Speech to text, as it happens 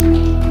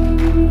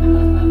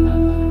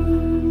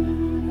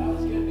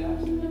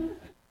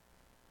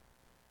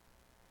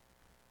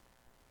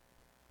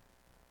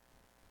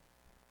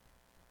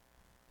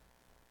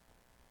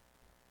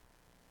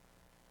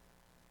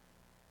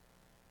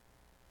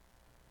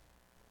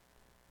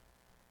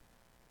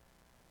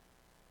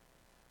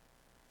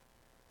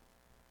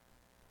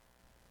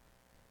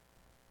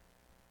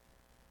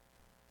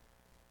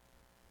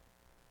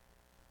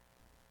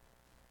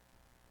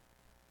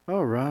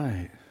All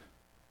right.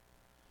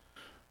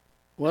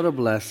 What a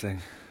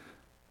blessing.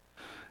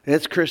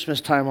 It's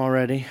Christmas time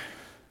already.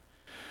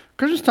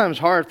 Christmas time is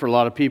hard for a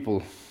lot of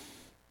people.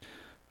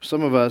 For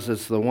some of us,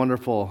 it's the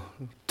wonderful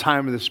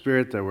time of the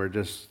Spirit that we're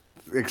just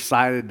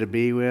excited to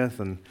be with.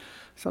 And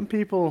some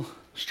people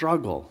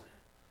struggle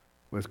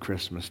with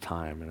Christmas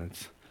time.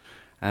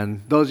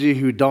 And those of you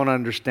who don't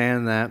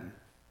understand that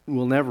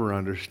will never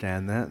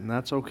understand that, and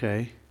that's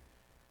okay.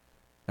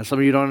 And some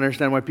of you don't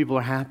understand why people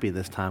are happy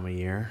this time of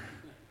year.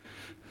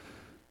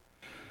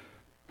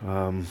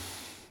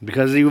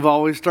 Because you've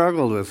always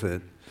struggled with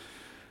it.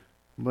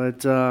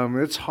 But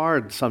it's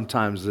hard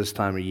sometimes this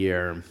time of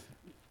year.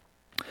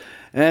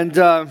 And,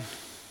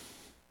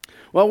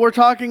 we're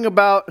talking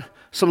about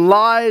some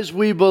lies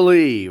we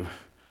believe.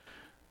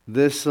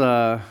 This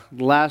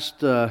last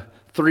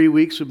 3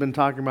 weeks we've been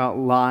talking about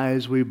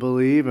lies we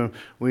believe. And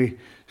we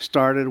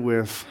started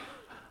with,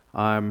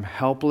 I'm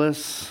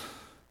helpless,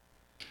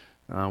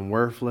 I'm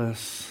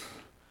worthless.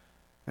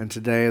 And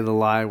today the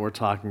lie we're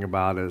talking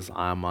about is,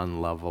 I'm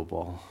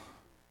unlovable.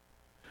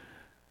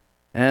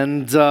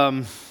 And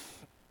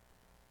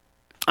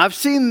I've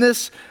seen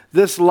this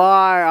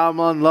lie, I'm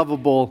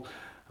unlovable,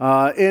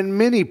 in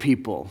many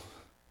people.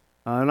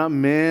 Not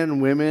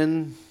men,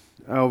 women,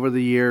 over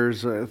the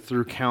years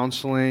through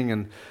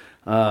counseling.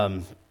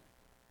 And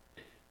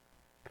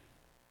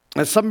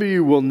some of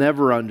you will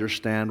never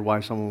understand why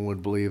someone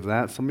would believe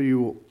that. Some of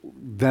you,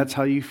 that's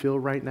how you feel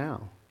right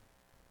now.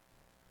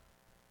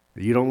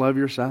 You don't love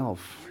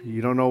yourself.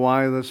 You don't know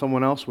why that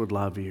someone else would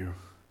love you.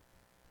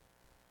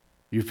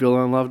 You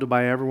feel unloved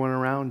by everyone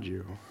around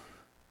you.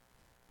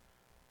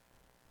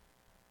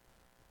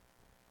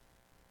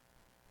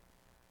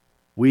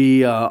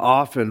 We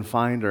often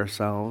find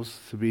ourselves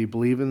to be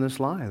believing this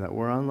lie that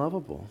we're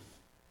unlovable.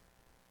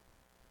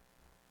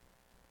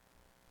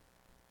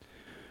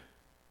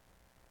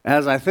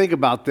 As I think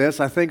about this,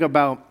 I think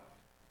about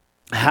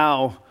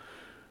how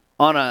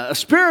on a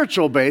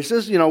spiritual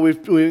basis,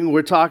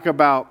 we're talking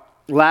about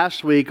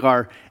last week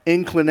our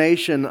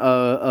inclination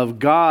of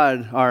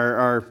God,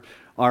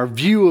 our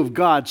view of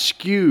God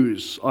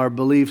skews our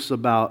beliefs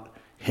about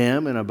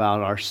Him and about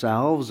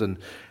ourselves, and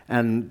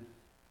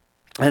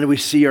we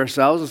see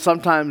ourselves, and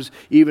sometimes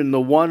even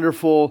the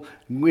wonderful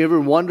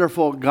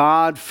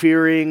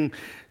God-fearing,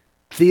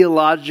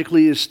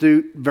 theologically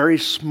astute, very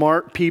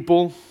smart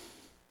people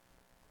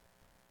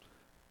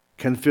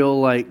can feel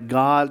like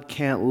God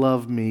can't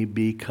love me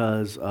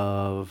because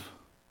of,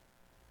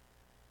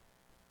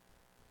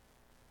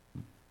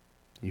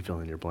 you fill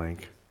in your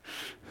blank,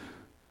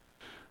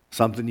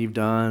 something you've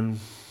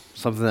done,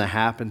 something that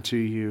happened to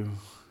you,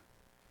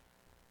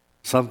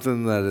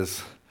 something that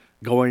is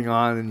going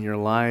on in your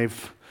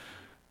life.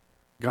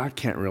 God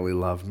can't really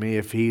love me.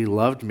 If He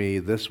loved me,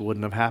 this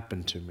wouldn't have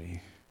happened to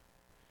me.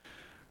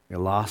 You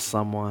lost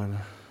someone,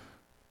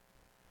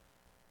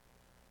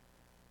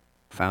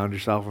 found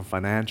yourself in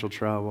financial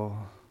trouble,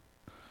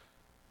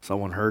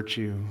 someone hurt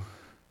you,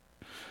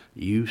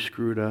 you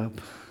screwed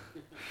up.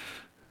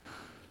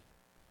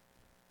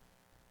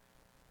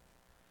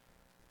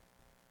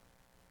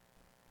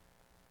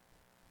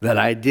 That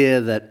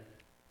idea that,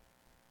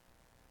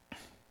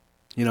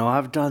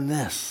 I've done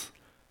this,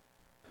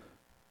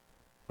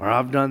 or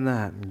I've done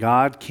that, and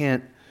God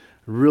can't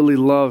really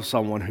love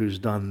someone who's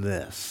done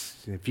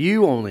this. If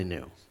you only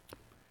knew,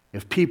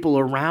 if people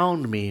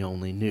around me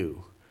only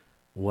knew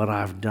what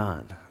I've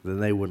done, then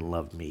they wouldn't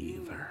love me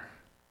either.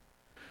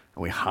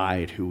 And we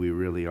hide who we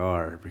really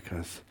are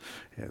because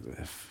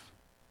if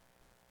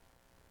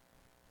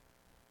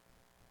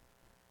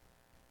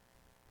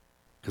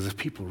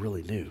people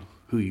really knew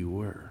who you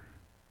were,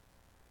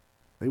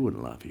 they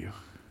wouldn't love you.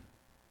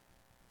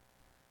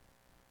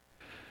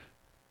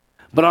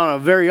 But on a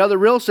very other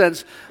real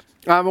sense,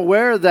 I'm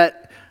aware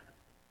that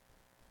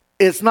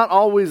it's not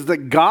always the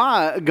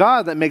God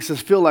that makes us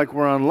feel like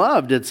we're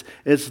unloved. It's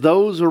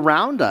those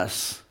around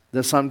us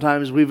that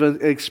sometimes we've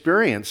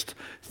experienced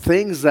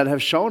things that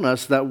have shown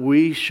us that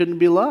we shouldn't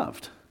be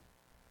loved.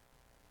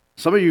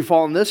 Some of you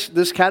fall in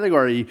this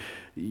category.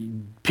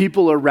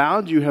 People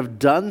around you have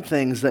done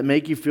things that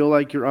make you feel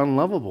like you're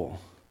unlovable.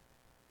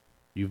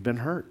 You've been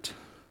hurt.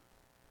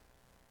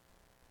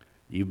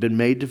 You've been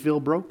made to feel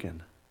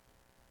broken.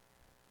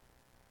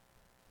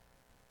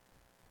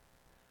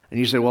 And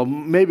you say, well,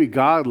 maybe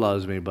God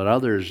loves me, but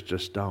others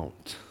just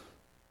don't.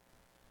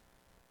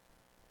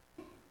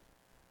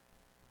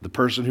 The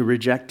person who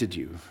rejected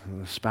you,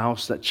 the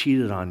spouse that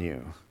cheated on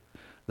you,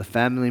 the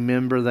family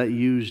member that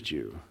used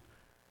you,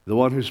 the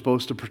one who's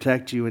supposed to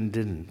protect you and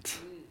didn't.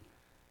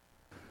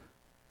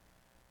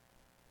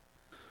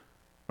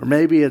 Or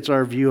maybe it's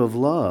our view of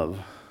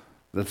love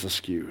that's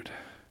askewed.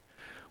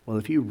 Well,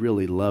 if you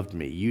really loved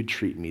me, you'd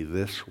treat me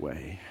this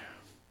way.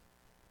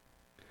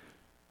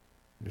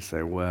 You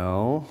say,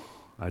 well,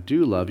 I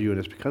do love you, and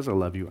it's because I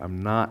love you,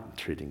 I'm not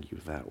treating you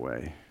that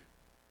way.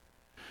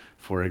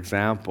 For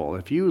example,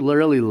 if you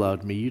really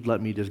loved me, you'd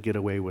let me just get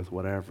away with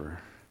whatever.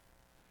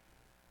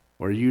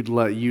 Or you'd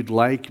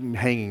like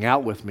hanging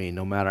out with me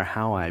no matter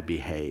how I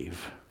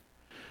behave.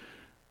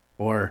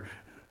 Or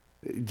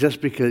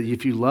Just because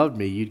if you loved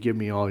me, you'd give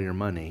me all your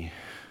money.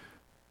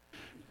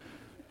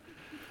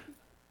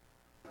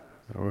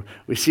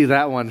 We see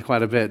that one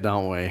quite a bit,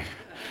 don't we?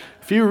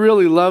 If you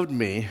really loved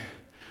me,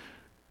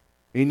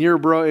 and you're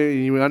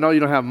I know you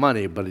don't have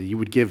money, but you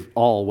would give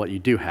all what you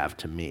do have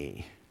to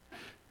me.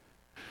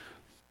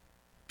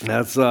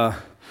 That's and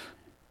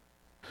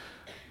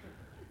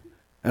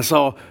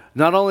so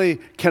not only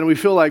can we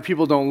feel like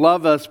people don't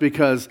love us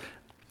because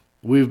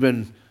we've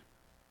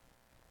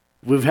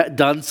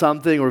done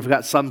something or we've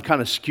got some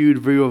kind of skewed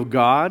view of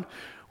God.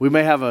 We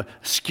may have a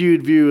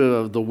skewed view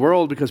of the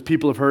world because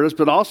people have hurt us,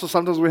 but also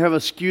sometimes we have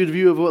a skewed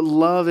view of what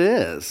love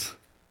is.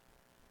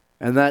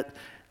 And that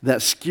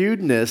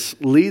skewedness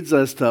leads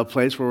us to a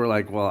place where we're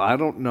like, well, I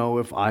don't know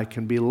if I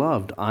can be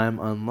loved. I'm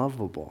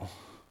unlovable.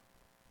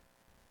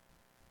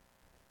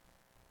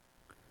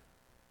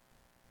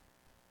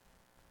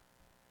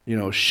 You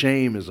know,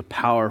 shame is a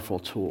powerful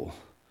tool.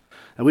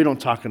 And we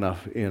don't talk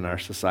enough in our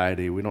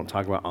society. We don't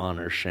talk about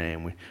honor,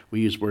 shame.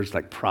 We use words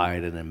like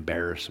pride and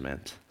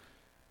embarrassment.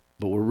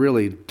 But we're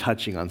really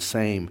touching on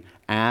same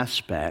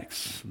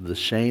aspects, the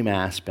shame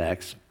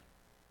aspects.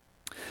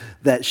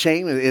 That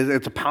shame,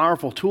 it's a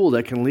powerful tool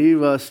that can lead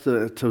us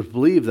to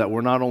believe that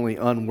we're not only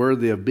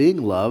unworthy of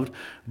being loved,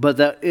 but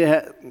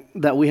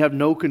that we have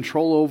no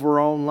control over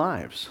our own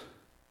lives.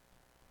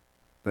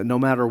 That no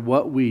matter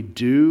what we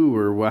do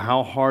or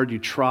how hard you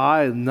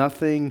try,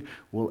 nothing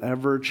will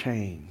ever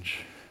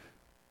change.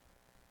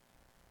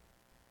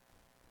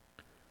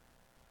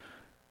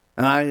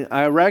 And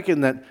I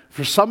reckon that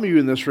for some of you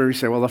in this room, you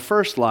say, well, the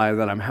first lie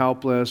that I'm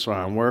helpless or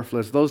I'm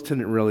worthless, those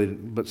didn't really,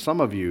 but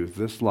some of you,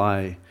 this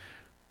lie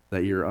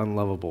that you're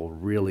unlovable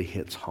really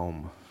hits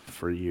home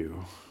for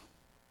you.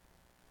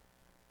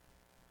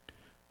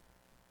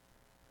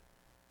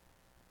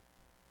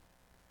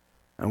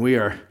 And we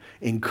are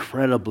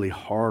incredibly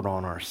hard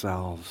on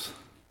ourselves.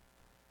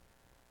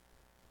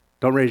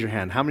 Don't raise your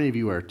hand. How many of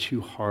you are too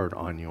hard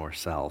on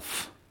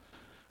yourself?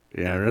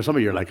 Yeah, some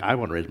of you are like, I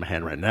want to raise my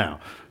hand right now.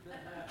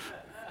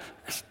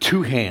 It's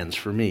 2 hands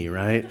for me,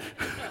 right?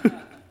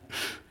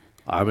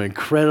 I'm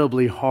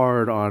incredibly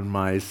hard on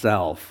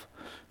myself.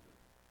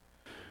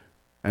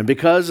 And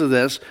because of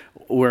this,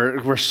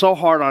 we're so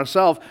hard on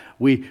ourselves,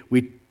 we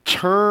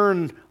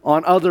turn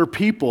on other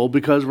people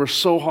because we're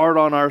so hard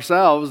on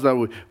ourselves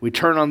that we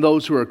turn on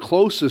those who are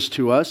closest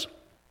to us,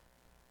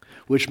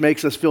 which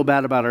makes us feel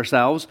bad about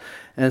ourselves.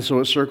 And so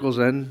it circles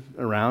in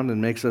around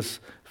and makes us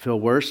feel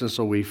worse. And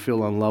so we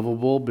feel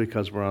unlovable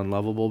because we're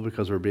unlovable,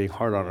 because we're being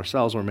hard on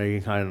ourselves, we're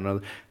making hard on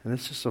another. And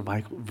it's just a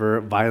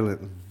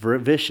violent,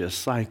 vicious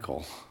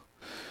cycle.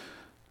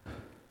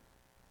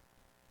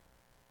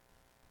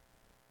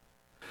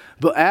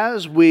 But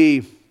as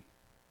we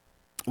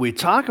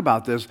talk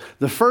about this,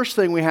 the first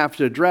thing we have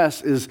to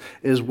address is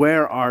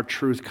where our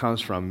truth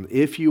comes from.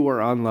 If you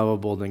are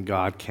unlovable, then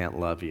God can't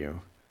love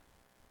you.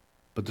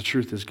 But the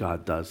truth is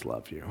God does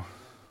love you.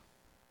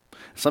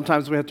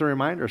 Sometimes we have to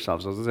remind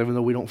ourselves of this, even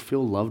though we don't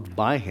feel loved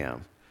by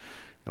Him.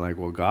 You're like,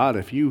 well, God,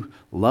 if you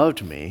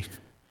loved me,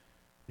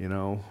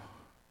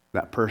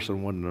 that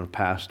person wouldn't have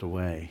passed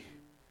away.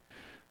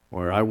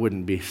 Or I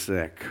wouldn't be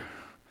sick.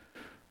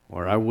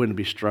 Or I wouldn't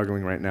be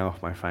struggling right now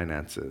with my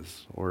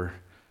finances. Or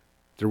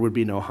there would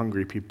be no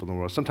hungry people in the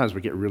world. Sometimes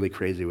we get really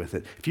crazy with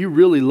it. If you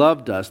really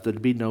loved us,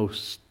 there'd be no,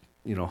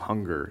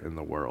 hunger in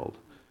the world.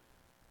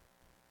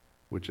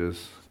 Which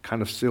is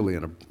kind of silly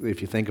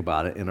if you think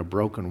about it. In a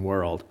broken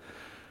world,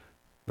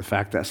 the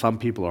fact that some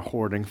people are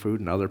hoarding food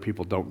and other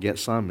people don't get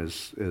some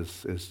is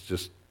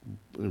just,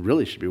 it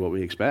really should be what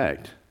we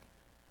expect.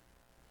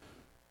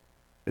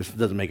 It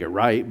doesn't make it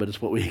right, but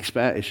it's what we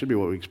expect. It should be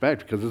what we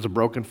expect because it's a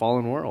broken,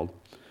 fallen world.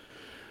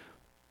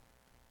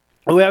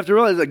 We have to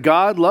realize that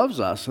God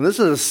loves us, and this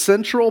is a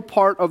central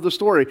part of the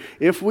story.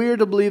 If we are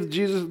to believe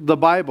Jesus, the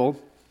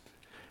Bible,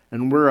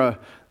 and we're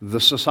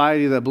the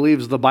society that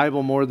believes the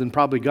Bible more than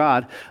probably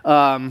God.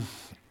 Sorry,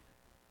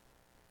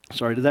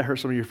 did that hurt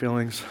some of your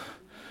feelings?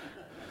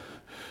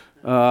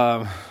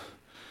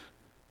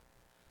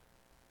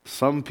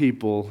 Some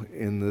people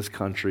in this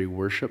country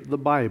worship the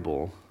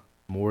Bible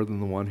more than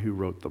the one who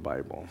wrote the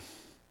Bible.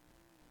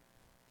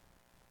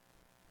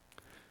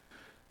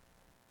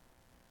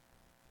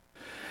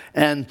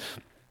 And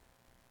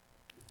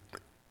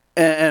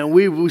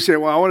we say,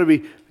 well, I want to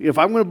be, if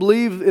I'm going to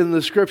believe in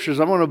the Scriptures,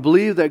 I want to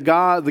believe that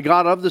God, the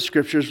God of the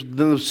Scriptures,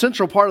 then the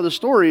central part of the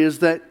story is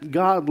that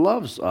God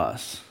loves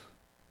us.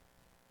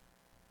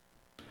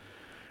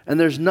 And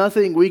there's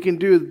nothing we can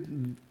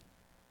do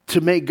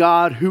to make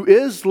God, who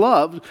is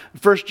loved,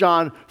 1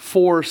 John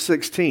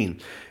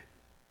 4:16.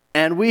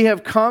 And we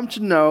have come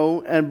to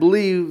know and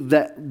believe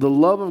that the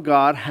love of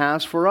God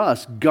has for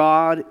us.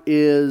 God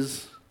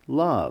is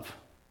love.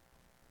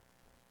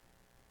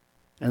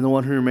 And the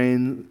one who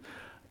remains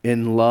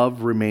in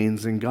love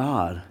remains in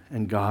God,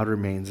 and God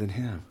remains in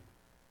him.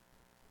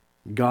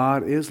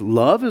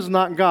 Love is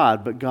not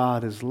God, but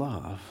God is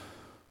love.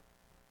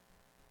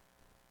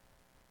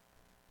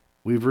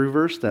 We've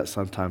reversed that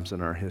sometimes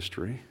in our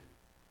history.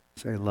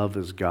 Say love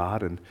is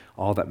God, and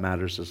all that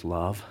matters is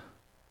love.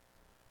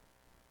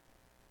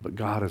 But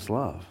God is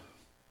love.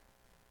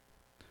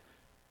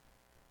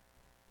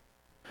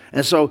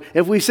 And so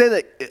if we say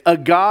that a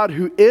God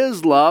who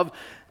is love,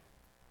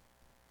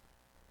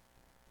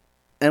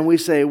 and we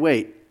say,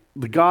 wait,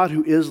 the God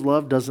who is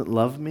love doesn't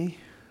love me?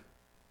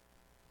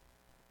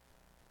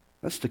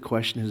 That's to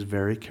question his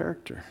very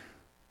character.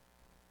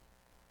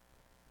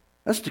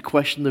 That's to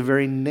question the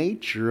very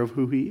nature of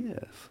who he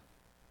is.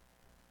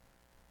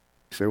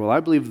 You say, well, I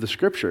believe the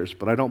scriptures,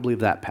 but I don't believe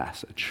that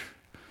passage.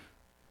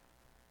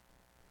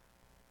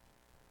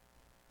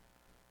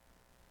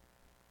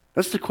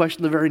 That's to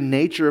question the very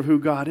nature of who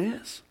God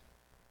is.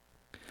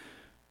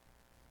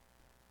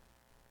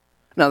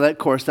 Now, that, of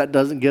course, that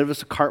doesn't give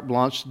us a carte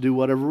blanche to do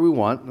whatever we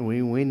want.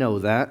 We know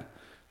that.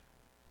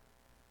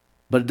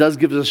 But it does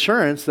give us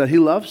assurance that he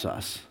loves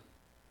us.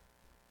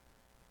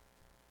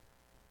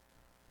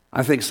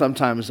 I think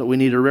sometimes that we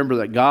need to remember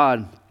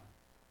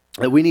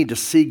that we need to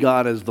see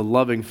God as the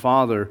loving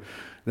Father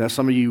that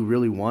some of you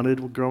really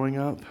wanted growing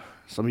up,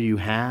 some of you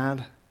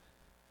had.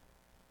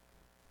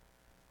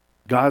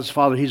 God's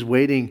Father, he's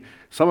waiting,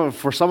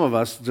 for some of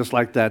us, just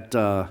like that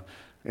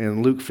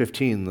in Luke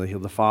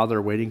 15, the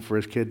father waiting for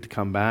his kid to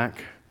come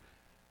back.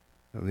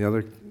 And the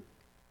other,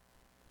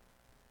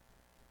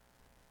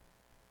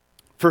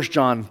 1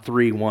 John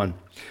 3:1.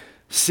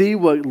 See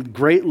what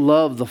great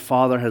love the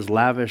Father has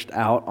lavished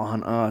out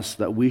on us,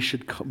 that we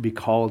should be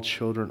called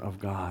children of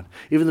God.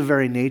 Even the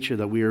very nature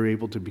that we are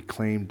able to be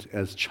claimed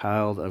as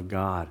child of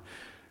God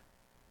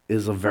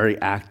is a very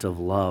act of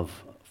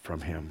love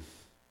from him.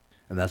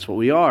 And that's what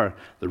we are.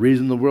 The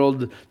reason the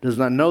world does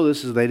not know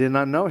this is they did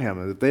not know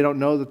him. If they don't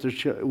know that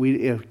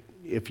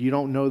if you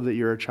don't know that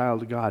you're a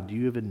child of God, do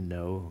you even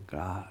know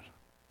God?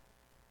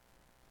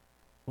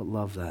 What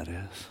love that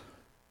is.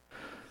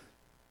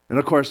 And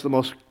of course, the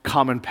most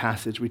common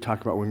passage we talk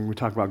about when we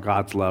talk about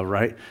God's love,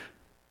 right?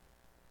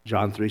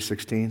 John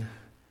 3:16.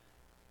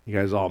 You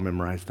guys all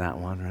memorized that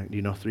one, right? Do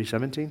you know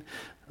 3:17?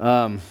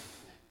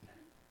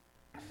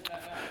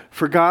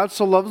 For God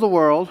so loved the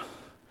world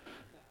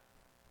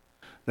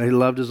that he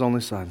loved his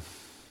only son.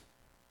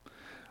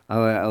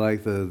 I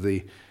like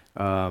the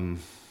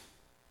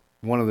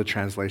one of the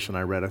translation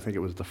I read, I think it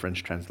was the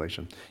French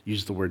translation,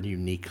 used the word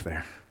unique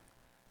there.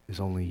 It's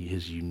only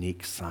his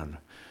unique son.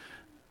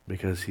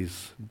 Because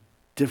he's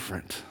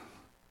different.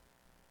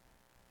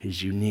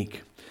 He's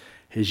unique.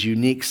 His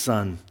unique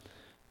son,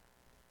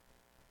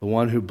 the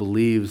one who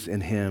believes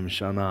in him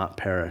shall not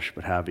perish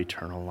but have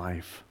eternal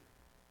life.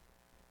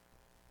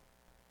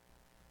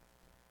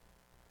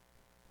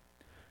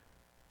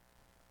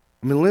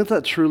 I mean, let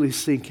that truly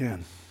sink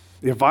in.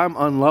 If I'm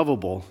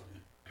unlovable,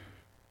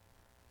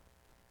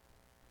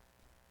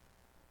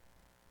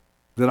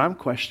 then I'm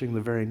questioning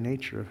the very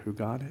nature of who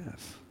God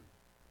is.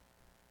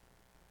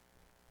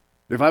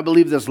 If I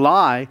believe this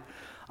lie,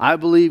 I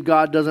believe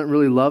God doesn't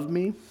really love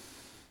me.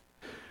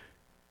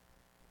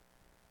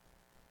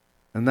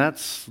 And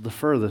that's the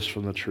furthest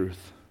from the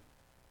truth.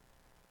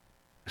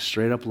 A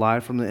straight up lie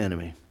from the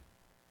enemy.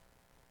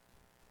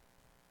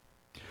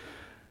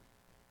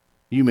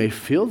 You may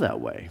feel that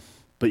way,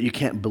 but you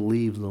can't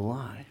believe the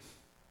lie.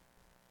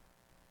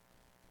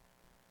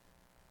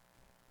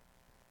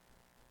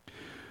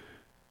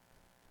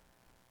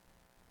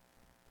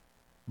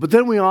 But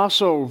then we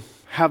also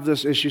have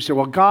this issue, say,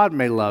 well, God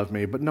may love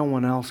me, but no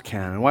one else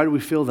can. And why do we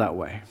feel that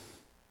way?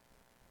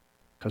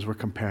 Because we're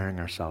comparing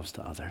ourselves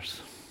to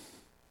others.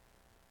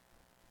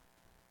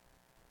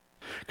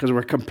 Because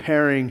we're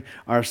comparing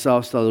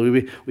ourselves to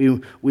others.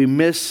 We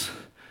miss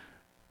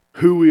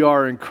who we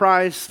are in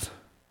Christ.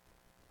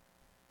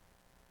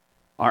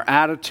 Our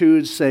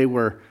attitudes say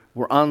we're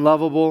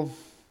unlovable.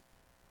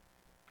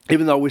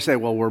 Even though we say,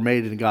 well, we're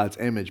made in God's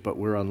image, but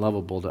we're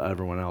unlovable to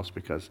everyone else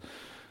because,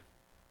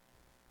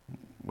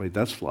 wait,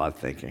 that's flawed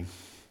thinking.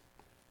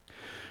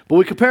 But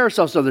we compare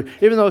ourselves to others.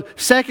 Even though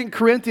 2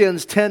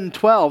 Corinthians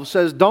 10:12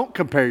 says, don't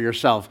compare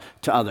yourself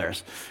to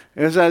others.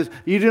 It says,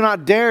 you do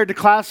not dare to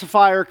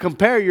classify or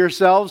compare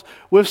yourselves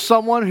with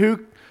someone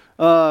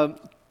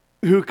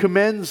who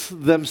commends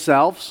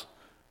themselves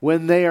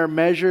when they are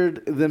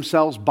measured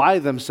themselves by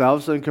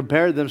themselves and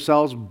compare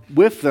themselves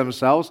with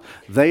themselves.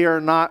 They are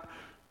not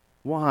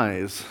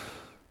wise.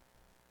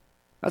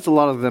 That's a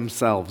lot of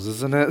themselves,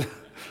 isn't it?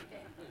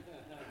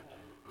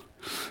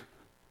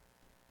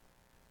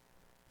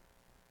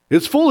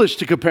 It's foolish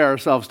to compare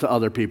ourselves to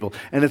other people,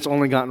 and it's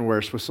only gotten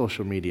worse with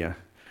social media.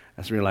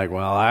 That's when you're like,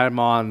 well, I'm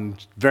on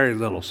very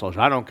little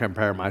social. I don't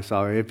compare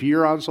myself. If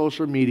you're on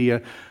social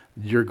media,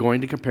 you're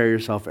going to compare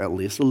yourself at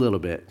least a little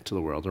bit to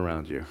the world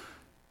around you.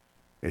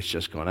 It's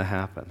just going to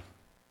happen.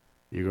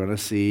 You're going to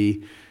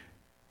see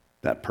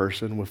that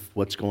person with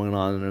what's going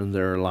on in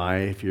their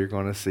life. You're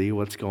going to see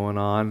what's going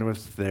on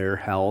with their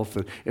health,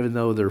 and even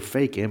though they're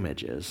fake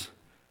images.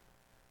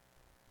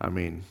 I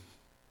mean,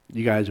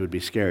 you guys would be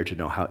scared to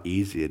know how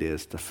easy it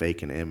is to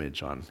fake an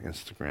image on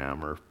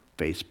Instagram or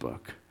Facebook.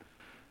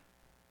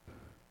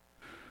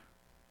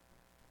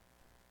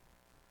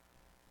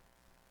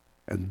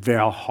 And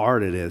how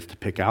hard it is to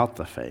pick out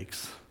the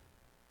fakes.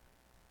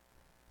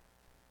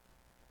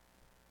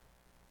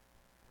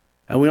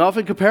 And we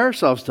often compare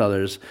ourselves to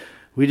others.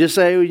 We just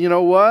say, you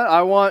know what?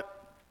 I want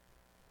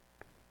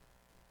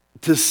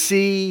to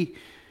see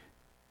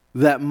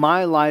that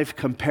my life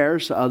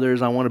compares to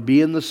others. I want to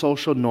be in the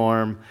social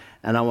norm,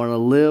 and I want to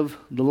live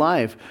the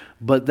life.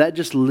 But that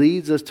just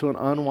leads us to an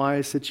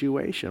unwise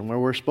situation where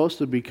we're supposed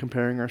to be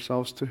comparing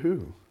ourselves to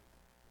who?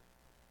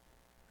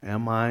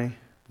 Am I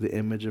the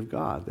image of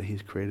God that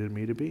He's created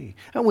me to be?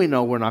 And we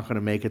know we're not going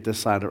to make it this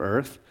side of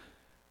earth.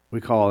 We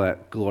call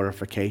that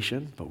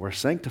glorification, but we're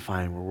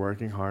sanctifying. We're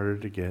working harder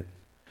to get.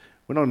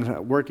 We're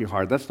not working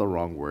hard. That's the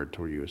wrong word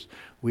to use.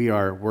 We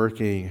are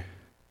working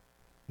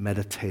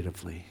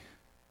meditatively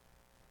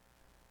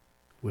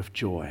with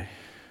joy.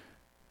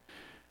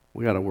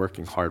 We got a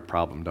working hard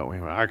problem, don't we?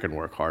 Well, I can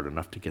work hard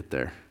enough to get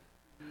there.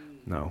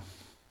 No.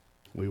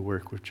 We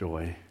work with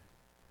joy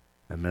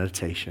and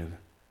meditation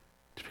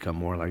to become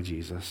more like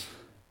Jesus.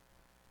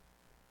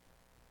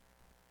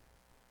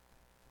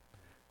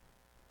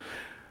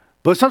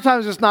 But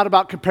sometimes it's not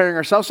about comparing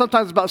ourselves.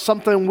 Sometimes it's about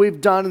something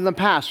we've done in the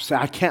past. We say,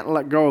 I can't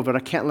let go of it. I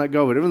can't let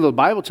go of it. Even though the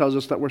Bible tells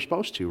us that we're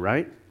supposed to,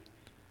 right?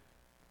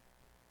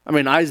 I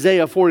mean,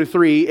 Isaiah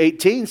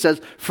 43:18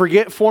 says,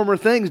 forget former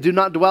things. Do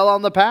not dwell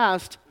on the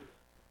past.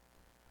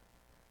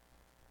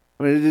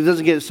 I mean, it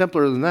doesn't get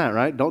simpler than that,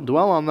 right? Don't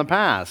dwell on the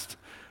past.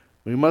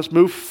 We must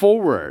move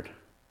forward.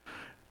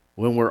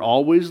 When we're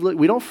always,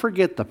 we don't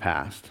forget the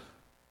past.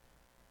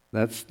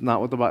 That's not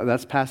what the Bible,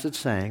 that's passage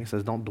saying. It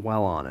says don't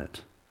dwell on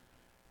it.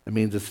 It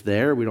means it's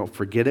there. We don't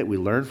forget it. We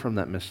learn from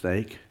that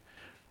mistake.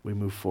 We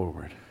move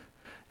forward.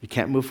 You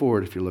can't move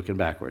forward if you're looking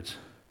backwards.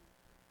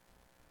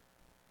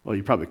 Well,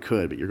 you probably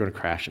could, but you're going to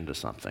crash into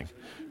something.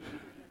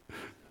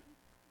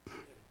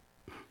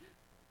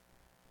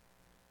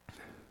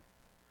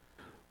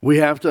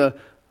 We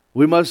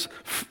must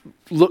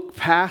look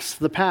past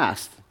the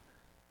past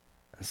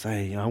and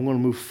say, I'm going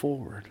to move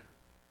forward,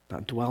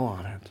 not dwell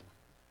on it.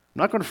 I'm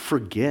not going to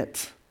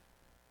forget.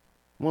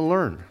 I'm going to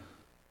learn.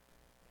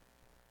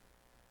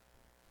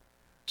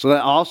 So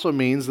that also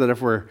means that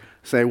if we're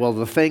say, well,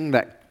 the thing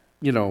that,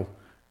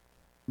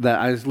 that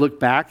I look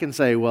back and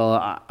say,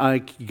 well,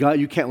 God,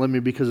 you can't let me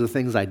because of the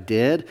things I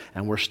did,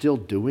 and we're still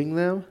doing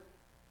them,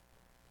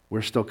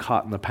 we're still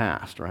caught in the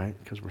past, right?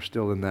 Because we're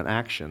still in that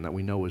action that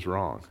we know is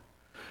wrong.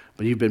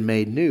 But you've been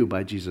made new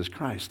by Jesus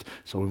Christ,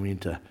 so we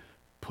need to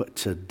put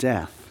to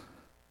death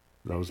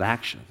those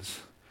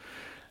actions.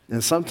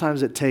 And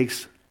sometimes it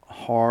takes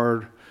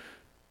hard,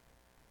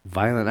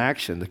 violent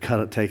action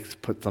to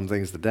put some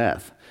things to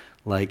death.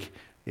 Like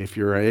if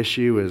your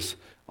issue is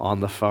on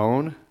the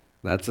phone,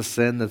 that's a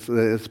sin. It's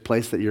a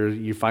place that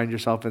you find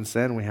yourself in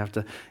sin. We have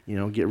to,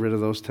 get rid of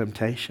those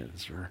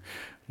temptations, or,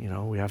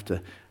 we have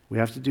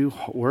to do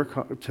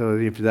work to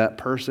if that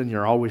person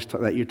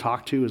that you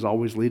talk to is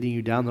always leading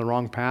you down the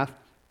wrong path.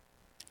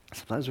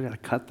 Sometimes we got to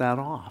cut that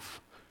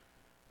off.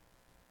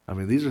 I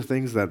mean, these are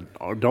things that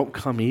don't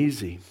come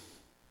easy.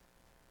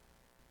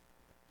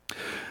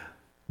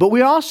 But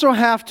we also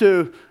have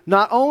to,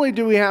 not only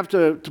do we have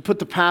to put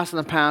the past in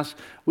the past,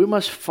 we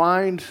must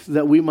find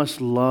that we must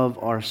love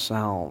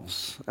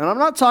ourselves. And I'm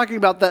not talking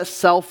about that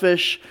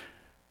selfish,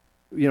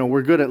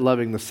 we're good at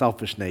loving the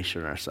selfish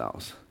nature in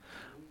ourselves.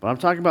 But I'm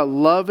talking about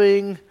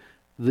loving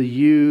the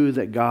you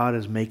that God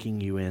is making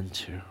you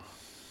into.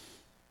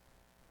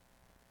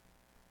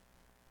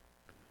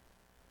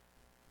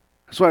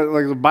 That's why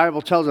like the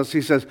Bible tells us,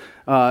 he says,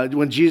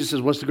 when Jesus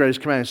says, what's the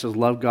greatest commandment? He says,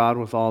 love God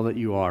with all that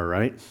you are,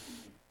 right?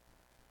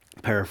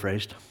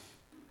 Paraphrased.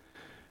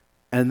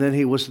 And then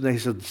he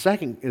said, the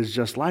second is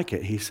just like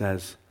it. He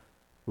says,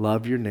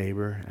 love your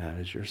neighbor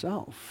as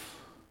yourself.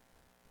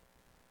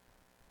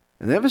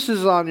 And the emphasis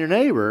is on your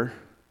neighbor,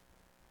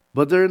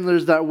 but then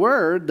there's that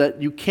word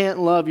that you can't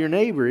love your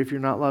neighbor if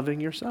you're not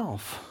loving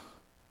yourself.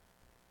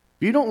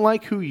 If you don't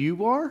like who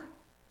you are,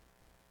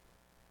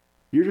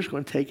 you're just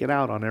going to take it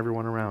out on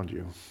everyone around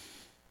you.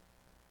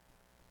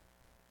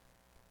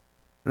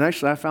 And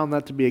actually, I found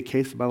that to be a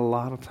case about a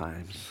lot of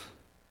times.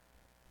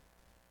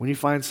 When you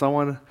find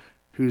someone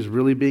who's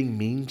really being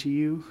mean to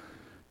you,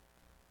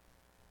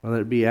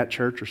 whether it be at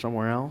church or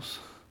somewhere else,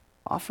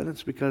 often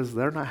it's because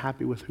they're not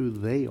happy with who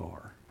they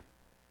are.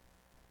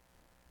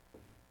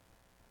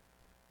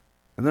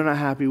 And they're not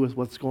happy with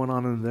what's going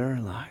on in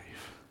their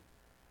life.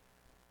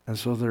 And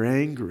so they're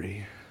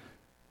angry.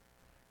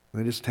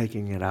 They're just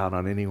taking it out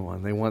on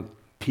anyone. They want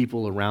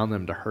people around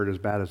them to hurt as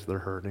bad as they're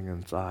hurting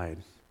inside.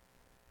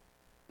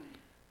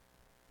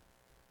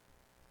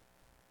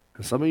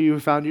 And some of you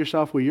have found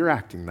yourself where you're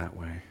acting that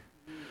way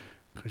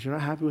because you're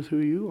not happy with who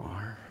you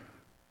are.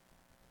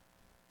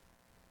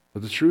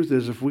 But the truth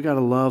is, if we got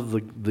to love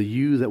the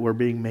you that we're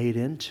being made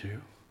into,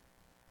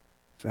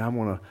 say, I'm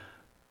going to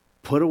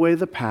put away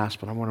the past,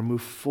 but I want to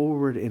move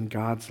forward in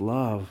God's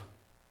love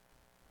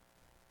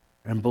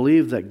and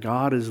believe that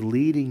God is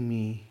leading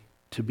me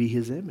to be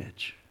His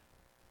image.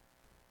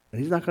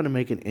 And He's not going to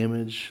make an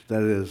image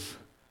that is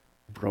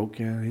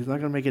broken. He's not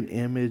going to make an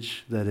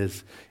image that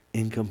is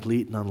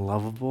incomplete and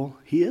unlovable.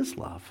 He is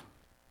love.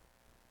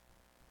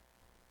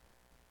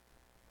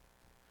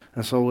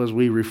 And so as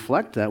we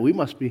reflect that, we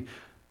must be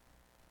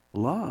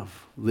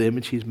love, the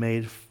image He's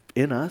made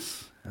in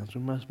us, as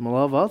we must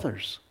love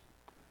others.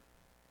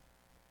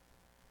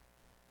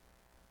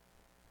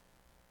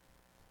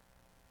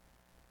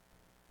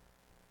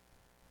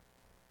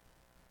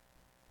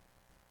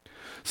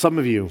 Some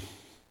of you,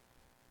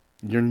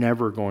 you're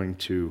never going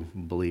to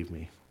believe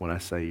me when I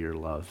say you're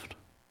loved.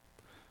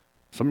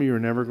 Some of you are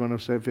never going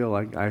to feel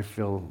like I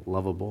feel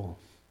lovable.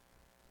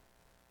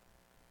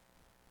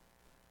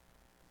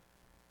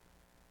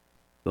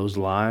 Those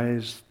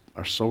lies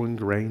are so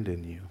ingrained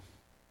in you.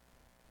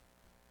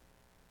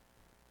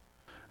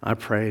 I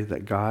pray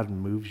that God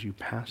moves you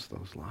past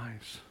those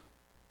lies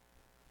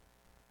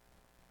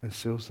and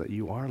shows that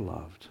you are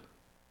loved,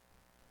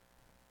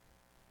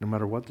 no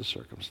matter what the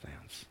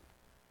circumstance.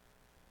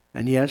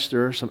 And yes,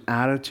 there are some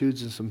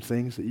attitudes and some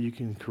things that you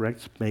can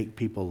correct to make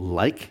people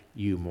like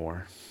you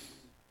more.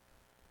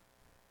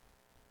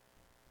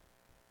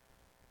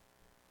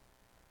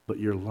 But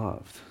you're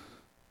loved.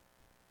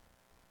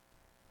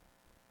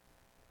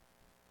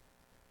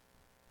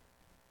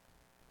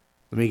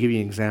 Let me give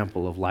you an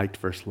example of liked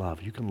versus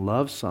love. You can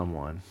love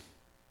someone,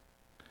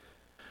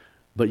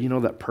 but you know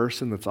that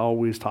person that's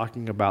always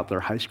talking about their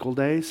high school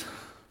days?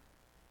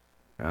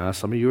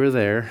 Some of you are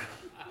there.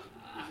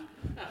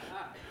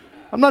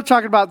 I'm not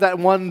talking about that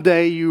one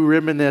day you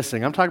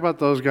reminiscing. I'm talking about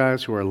those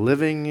guys who are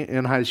living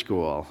in high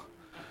school.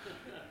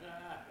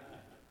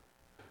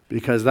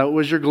 Because that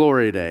was your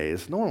glory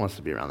days. No one wants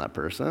to be around that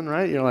person,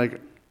 right? You're like,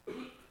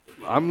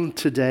 I'm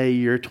today,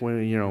 you're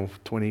 20,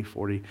 20,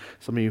 40,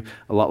 some of you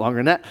a lot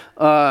longer than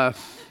that.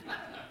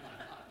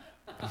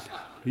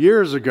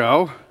 Years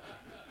ago,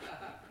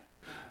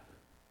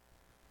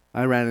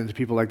 I ran into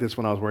people like this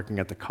when I was working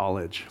at the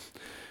college.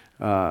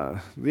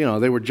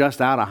 They were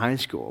just out of high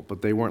school,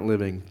 but they weren't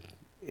living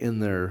in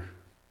their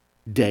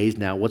days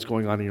now. What's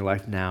going on in your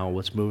life now?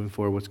 What's moving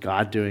forward? What's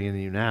God doing in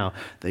you now?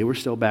 They were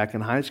still back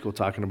in high school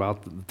talking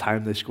about the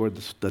time they scored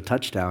the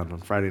touchdown on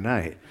Friday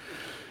night.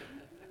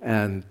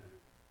 And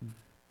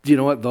you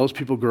know what? Those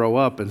people grow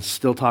up and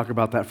still talk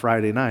about that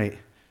Friday night,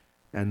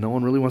 and no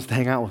one really wants to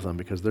hang out with them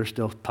because they're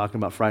still talking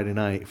about Friday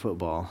night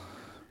football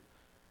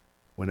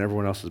when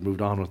everyone else has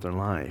moved on with their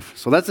life.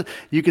 So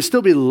you can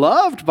still be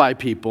loved by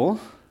people,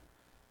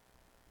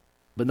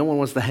 but no one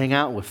wants to hang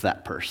out with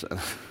that person.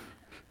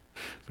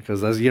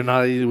 Because as you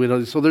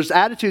know, so there's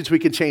attitudes we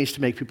can change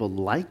to make people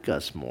like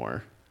us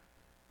more,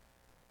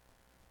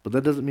 but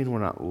that doesn't mean we're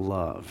not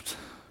loved.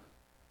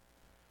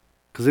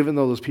 Because even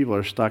though those people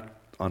are stuck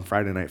on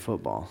Friday night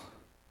football,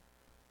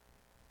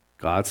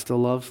 God still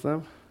loves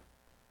them,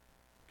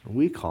 and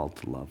we called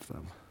to love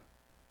them.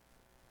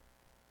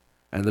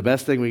 And the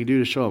best thing we can do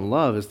to show them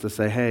love is to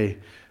say, hey,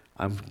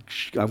 I'm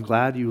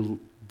glad you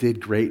did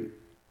great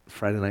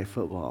Friday night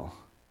football,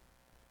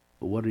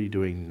 but what are you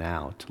doing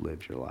now to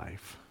live your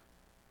life?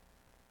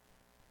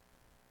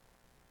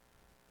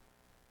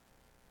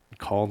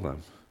 Call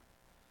them.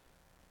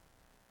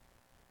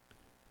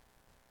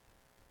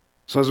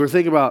 So as we're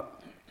thinking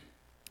about,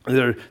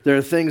 there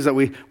are things that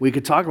we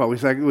could talk about. We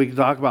could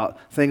talk about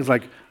things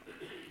like,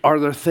 are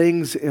there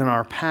things in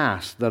our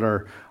past that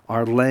are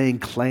laying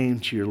claim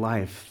to your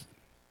life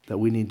that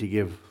we need to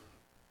give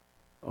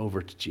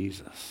over to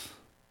Jesus?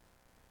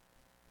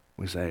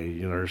 We say,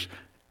 there's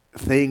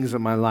things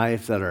in my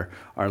life that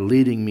are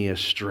leading me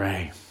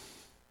astray.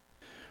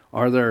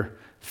 Are there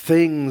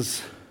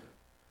things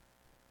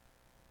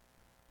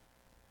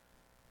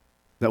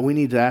that we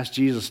need to ask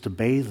Jesus to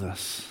bathe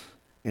us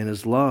in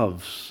His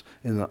loves,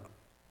 in the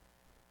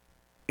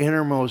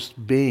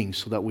innermost being,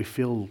 so that we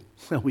feel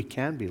that we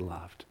can be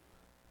loved?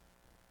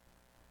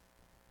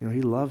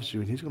 He loves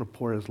you, and He's going to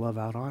pour His love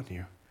out on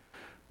you.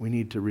 We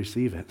need to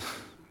receive it.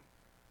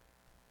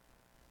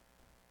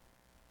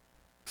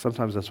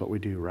 Sometimes that's what we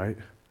do, right?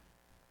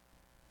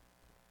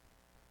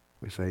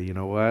 We say, you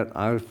know what?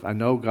 I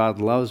know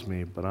God loves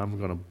me, but I'm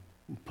going to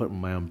put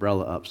my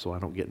umbrella up so I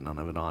don't get none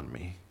of it on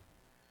me.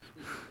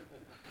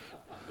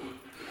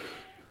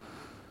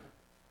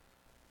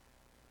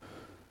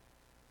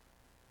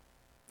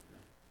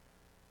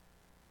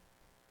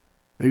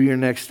 Maybe your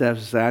next step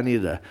is that I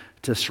need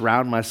to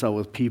surround myself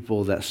with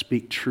people that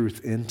speak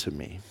truth into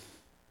me.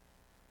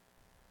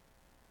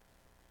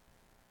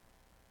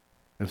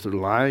 If they're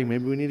lying,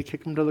 maybe we need to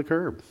kick them to the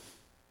curb.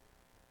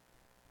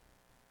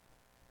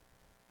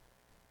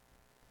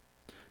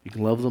 You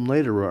can love them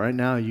later, but right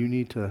now you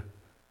need to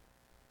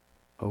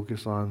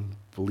focus on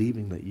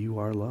believing that you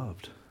are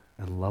loved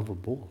and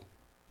lovable.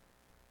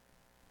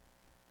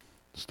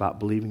 Stop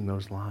believing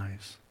those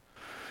lies.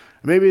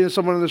 Maybe there's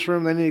someone in this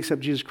room, they need to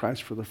accept Jesus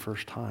Christ for the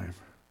first time.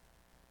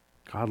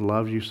 God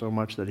loved you so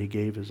much that He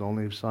gave His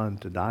only Son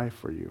to die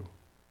for you.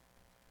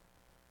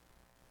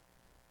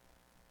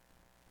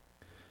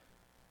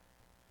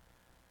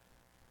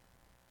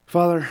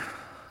 Father,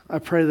 I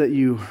pray that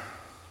you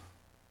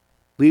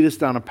lead us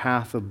down a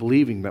path of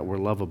believing that we're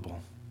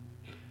lovable.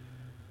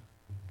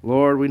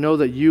 Lord, we know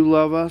that you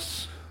love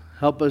us.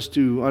 Help us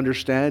to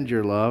understand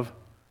your love,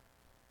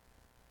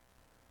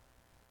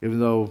 even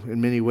though in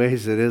many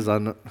ways it is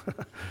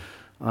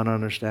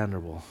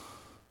ununderstandable.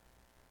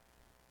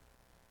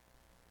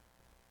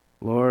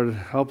 Lord,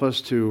 help us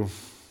to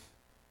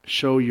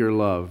show your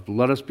love.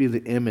 Let us be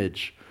the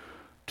image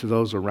to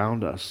those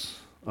around us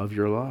of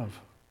your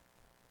love,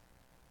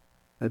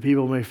 that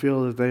people may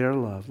feel that they are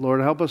loved.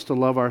 Lord, help us to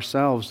love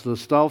ourselves, the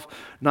self,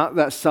 not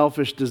that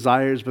selfish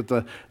desires, but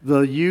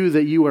the you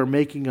that you are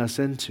making us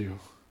into.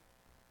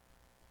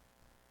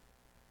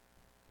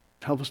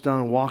 Help us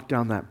down and walk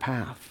down that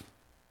path.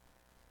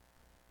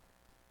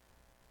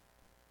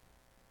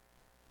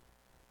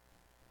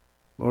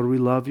 Lord, we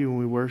love you and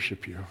we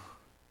worship you.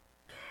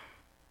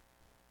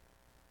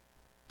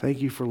 Thank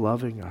you for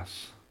loving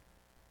us.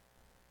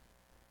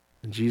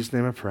 In Jesus'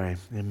 name I pray.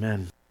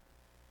 Amen.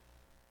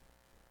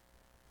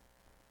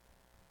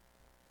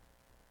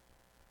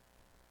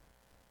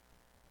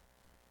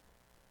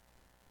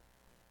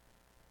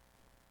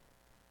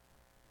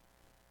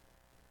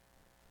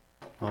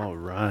 All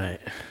right.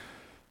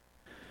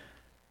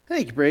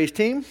 Thank you, Praise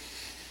Team.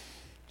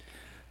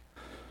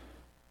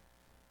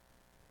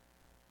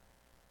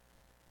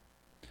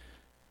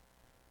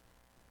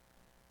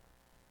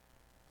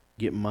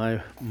 Get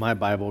my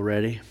Bible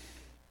ready.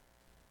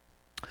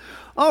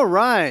 All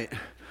right.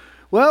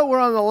 Well, we're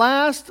on the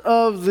last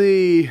of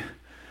the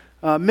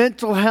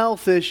mental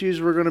health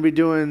issues we're going to be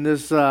doing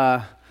this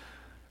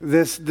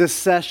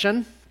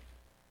session.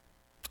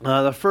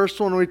 The first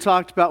one we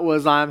talked about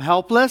was I'm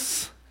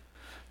helpless.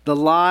 The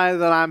lie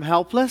that I'm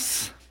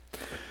helpless.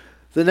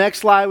 The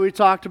next lie we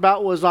talked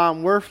about was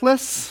I'm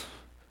worthless.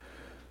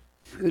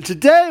 And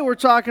today we're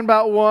talking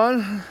about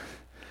one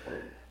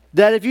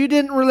that if you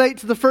didn't relate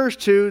to the first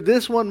two,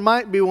 this one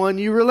might be one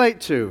you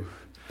relate to.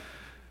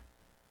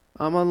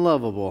 I'm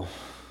unlovable.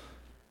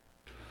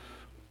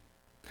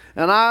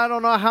 And I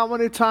don't know how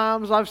many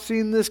times I've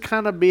seen this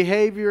kind of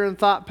behavior and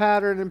thought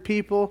pattern in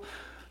people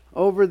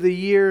over the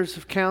years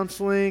of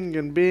counseling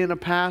and being a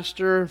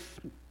pastor.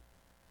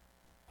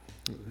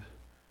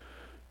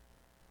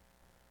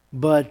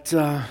 But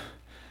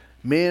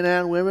men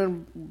and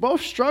women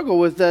both struggle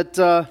with that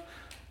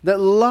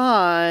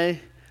lie,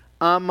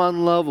 I'm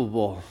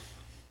unlovable.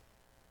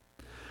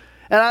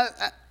 And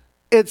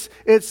it's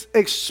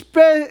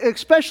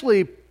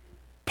especially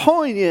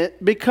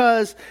poignant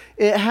because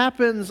it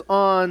happens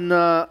on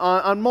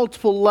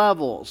multiple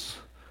levels.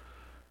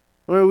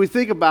 When we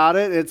think about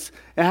it, it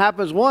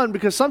happens, one,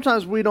 because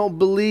sometimes we don't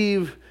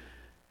believe,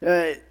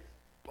 we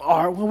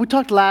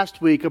talked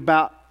last week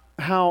about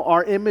how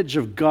our image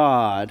of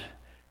God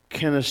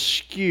can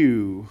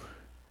eschew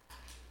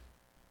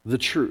the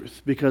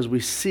truth because we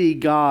see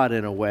God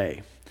in a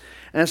way.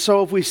 And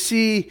so if we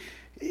see,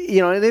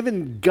 and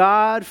even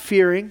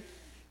God-fearing,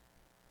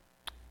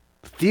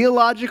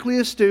 theologically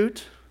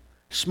astute,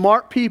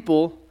 smart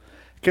people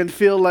can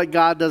feel like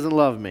God doesn't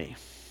love me.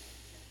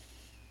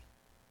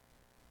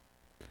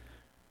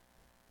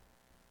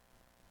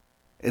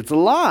 It's a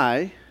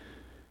lie,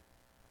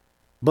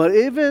 but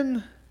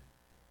even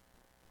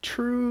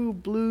true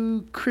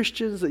blue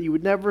Christians that you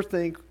would never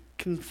think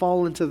can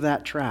fall into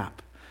that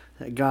trap,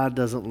 that God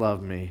doesn't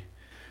love me.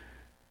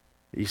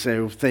 You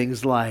say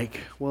things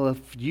like, well,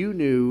 if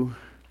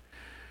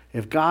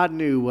God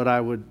knew what I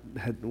would,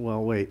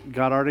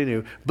 God already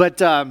knew.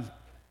 But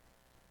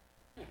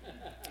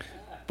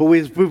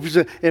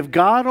if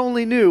God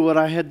only knew what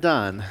I had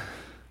done.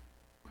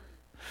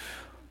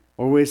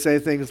 Or we say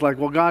things like,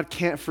 well, God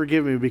can't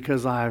forgive me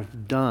because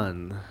I've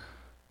done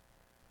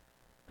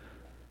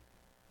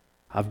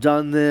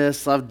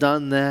this, I've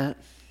done that.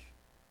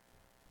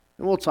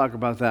 And we'll talk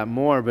about that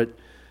more, but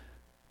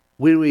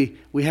when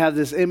we have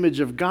this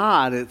image of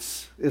God,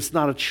 it's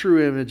not a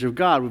true image of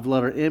God. We've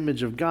let our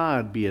image of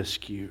God be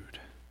askewed.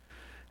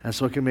 And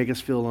so it can make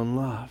us feel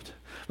unloved.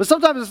 But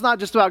sometimes it's not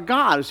just about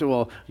God. We say,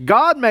 well,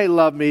 God may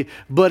love me,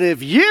 but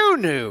if you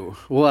knew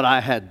what I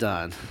had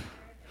done,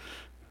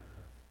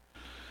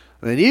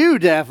 then you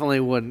definitely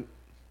wouldn't.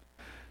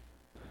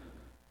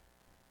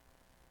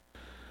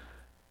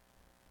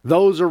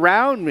 Those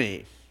around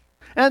me.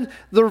 And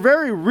the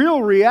very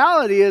real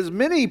reality is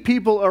many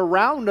people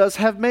around us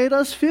have made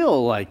us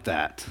feel like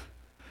that.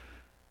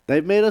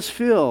 They've made us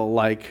feel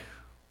like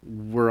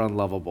we're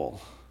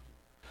unlovable.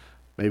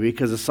 Maybe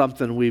because of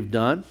something we've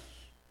done.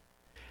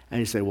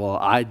 And you say, well,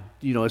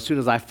 as soon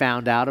as I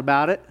found out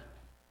about it,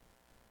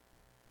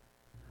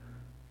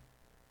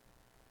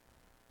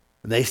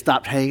 they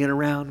stopped hanging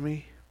around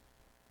me.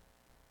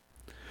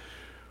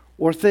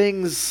 Or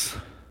things,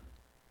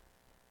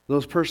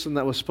 those person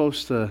that was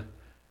supposed to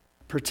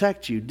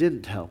protect you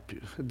didn't help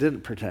you,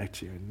 didn't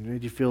protect you. It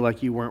made you feel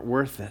like you weren't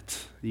worth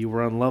it. You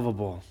were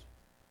unlovable.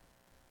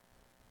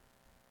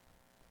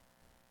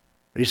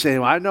 You say,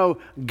 well, I know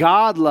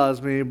God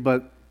loves me,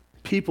 but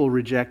people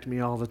reject me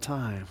all the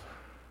time.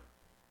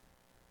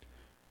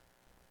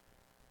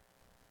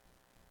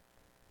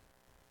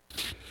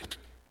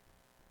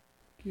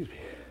 Excuse me.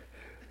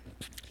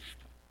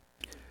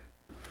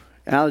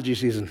 Allergy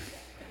season.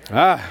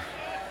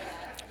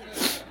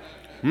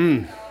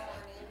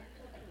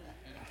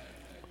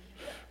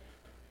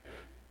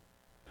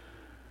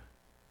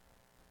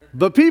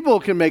 But people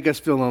can make us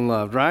feel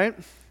unloved, right?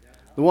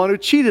 The one who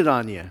cheated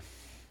on you.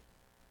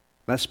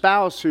 That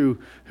spouse who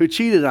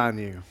cheated on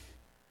you.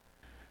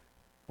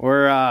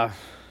 Or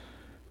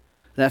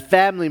that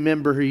family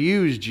member who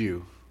used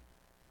you.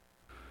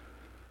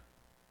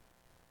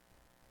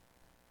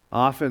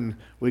 Often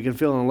we can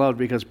feel unloved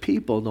because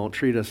people don't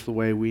treat us the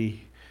way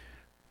we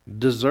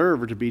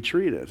deserve to be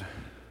treated.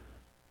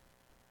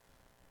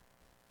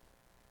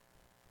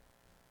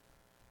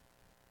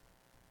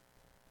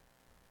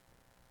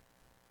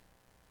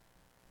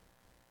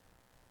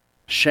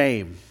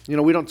 Shame.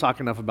 We don't talk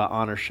enough about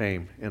honor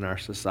shame in our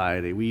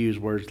society. We use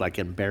words like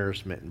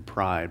embarrassment and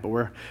pride, but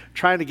we're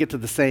trying to get to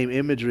the same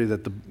imagery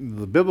that the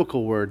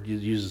biblical word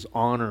uses,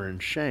 honor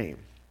and shame.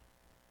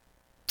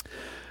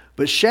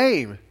 But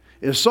shame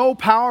is so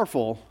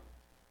powerful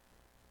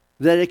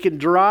that it can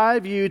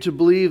drive you to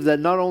believe that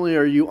not only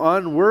are you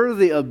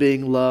unworthy of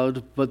being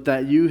loved, but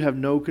that you have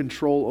no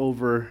control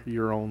over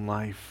your own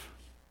life.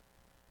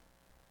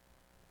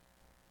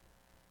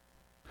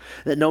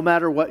 That no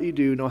matter what you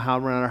do, no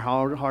matter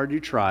how hard you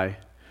try,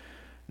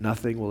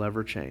 nothing will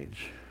ever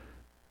change.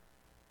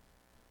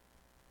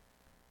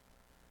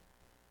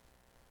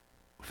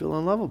 I feel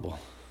unlovable.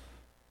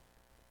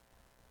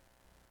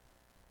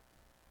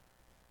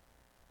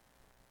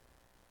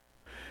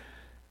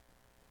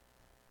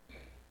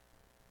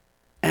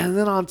 And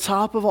then on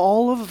top of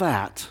all of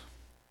that,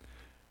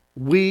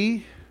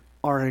 we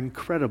are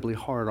incredibly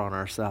hard on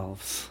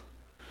ourselves.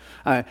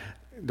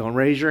 Don't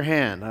raise your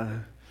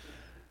hand.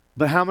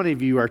 But how many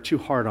of you are too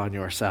hard on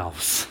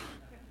yourselves?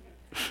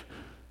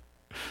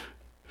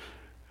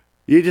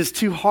 You're just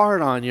too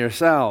hard on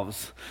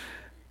yourselves.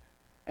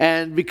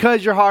 And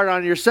because you're hard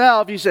on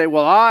yourself, you say,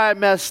 well, I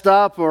messed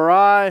up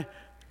And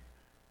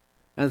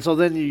so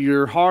then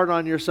you're hard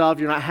on yourself.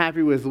 You're not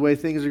happy with the way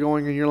things are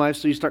going in your life,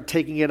 so you start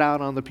taking it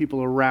out on the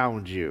people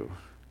around you,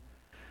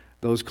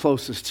 those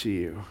closest to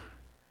you.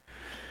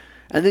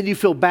 And then you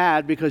feel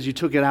bad because you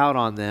took it out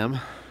on them.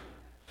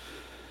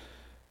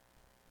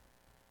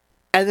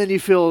 And then you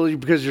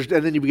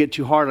get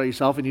too hard on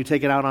yourself and you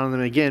take it out on them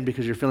again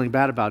because you're feeling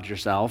bad about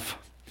yourself.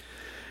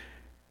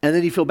 And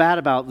then you feel bad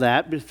about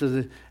that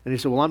and you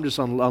say, well, I'm just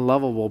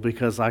unlovable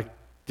because I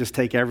just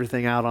take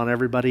everything out on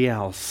everybody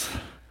else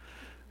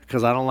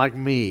because I don't like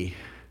me.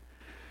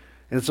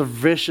 And it's a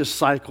vicious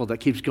cycle that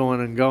keeps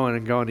going and going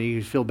and going. And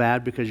you feel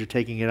bad because you're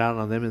taking it out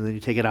on them, and then you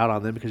take it out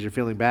on them because you're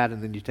feeling bad,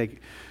 and then you take it.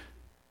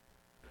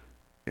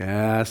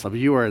 Yeah, some of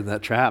you are in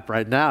that trap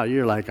right now.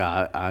 You're like,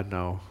 I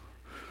know.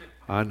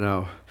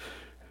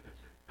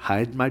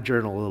 Hide my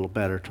journal a little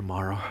better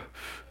tomorrow.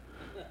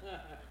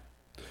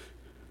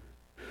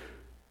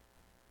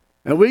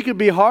 And we can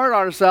be hard on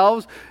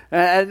ourselves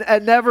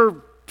and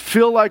never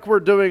feel like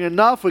we're doing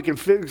enough. We can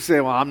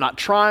say, well, I'm not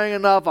trying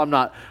enough.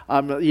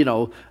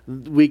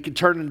 We can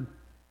turn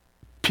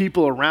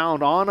people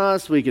around on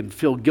us. We can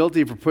feel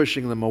guilty for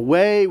pushing them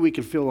away. We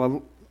can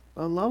feel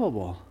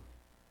unlovable.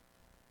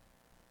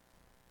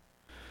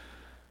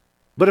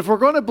 But if we're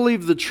going to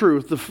believe the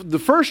truth, the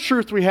first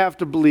truth we have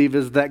to believe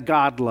is that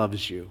God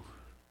loves you.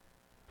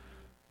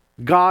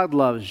 God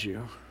loves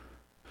you.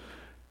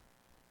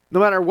 No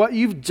matter what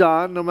you've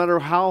done, no matter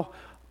how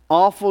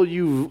awful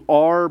you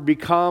are,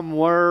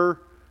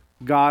 were,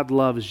 God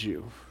loves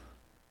you.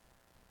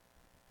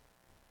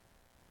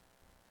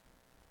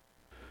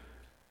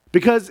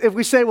 Because if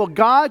we say, well,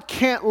 God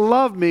can't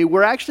love me,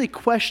 we're actually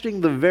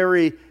questioning the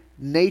very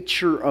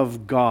nature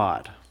of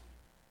God.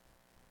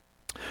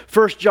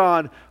 1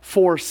 John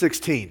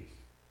 4:16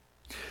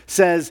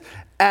 says,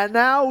 and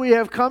now we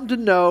have come to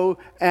know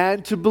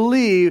and to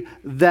believe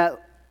that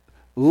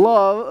the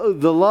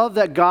love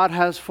that God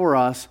has for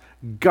us,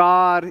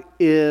 God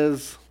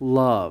is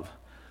love.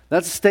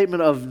 That's a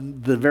statement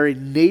of the very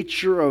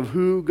nature of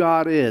who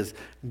God is.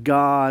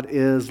 God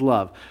is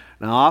love.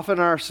 Now, often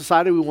in our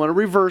society, we want to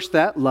reverse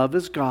that. Love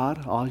is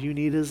God. All you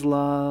need is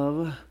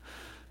love.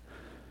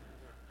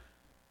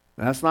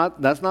 That's not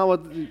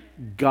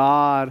what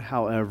God,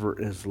 however,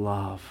 is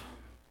love.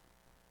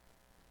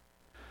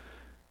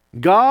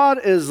 God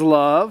is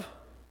love.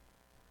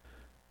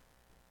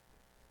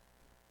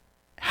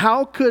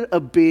 How could a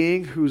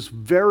being whose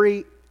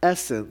very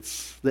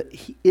essence, that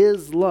he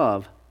is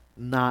love,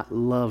 not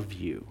love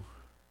you?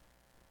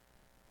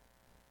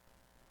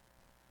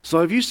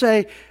 So if you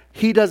say,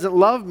 he doesn't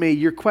love me,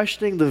 you're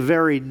questioning the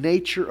very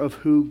nature of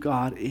who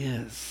God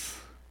is.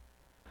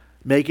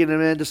 Making him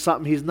into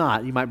something he's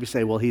not. You might be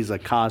saying, well, he's a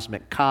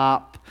cosmic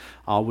cop,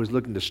 always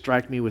looking to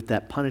strike me with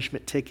that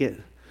punishment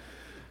ticket.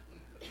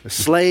 A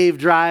slave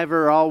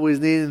driver, always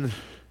needing,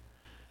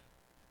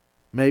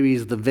 maybe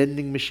he's the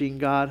vending machine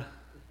God.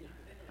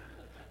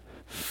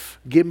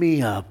 Give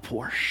me a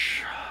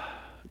Porsche.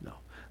 No.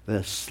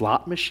 The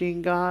slot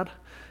machine God?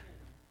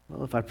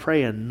 Well, if I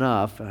pray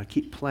enough and I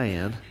keep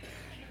playing.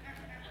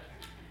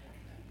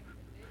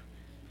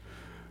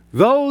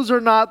 Those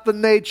are not the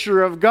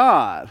nature of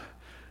God.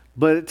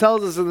 But it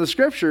tells us in the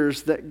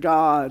scriptures that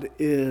God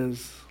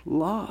is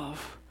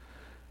love.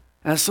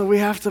 And so we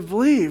have to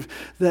believe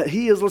that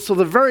he is love. So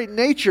the very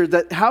nature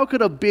that how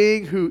could a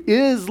being who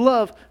is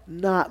love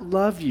not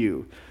love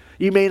you?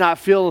 You may not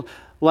feel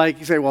like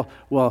you say,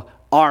 well,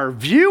 Our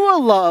view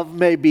of love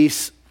may be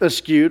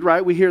skewed,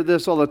 right? We hear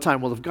this all the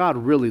time. Well, if God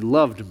really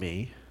loved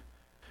me,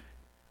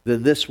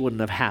 then this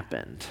wouldn't have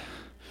happened.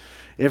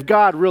 If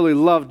God really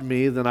loved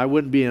me, then I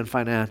wouldn't be in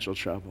financial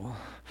trouble.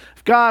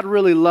 If God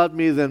really loved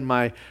me, then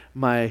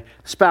my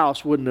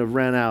spouse wouldn't have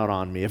ran out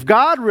on me. If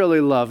God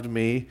really loved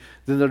me,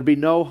 then there'd be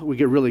we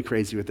get really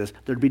crazy with this,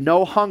 there'd be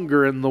no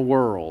hunger in the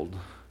world.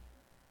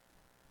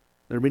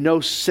 There'd be no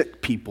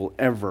sick people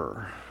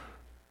ever.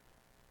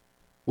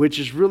 Which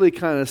is really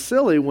kind of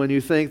silly when you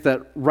think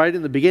that right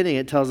in the beginning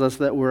it tells us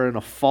that we're in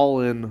a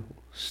fallen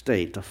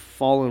state, a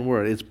fallen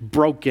world. It's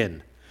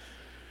broken.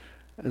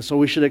 And so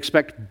we should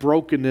expect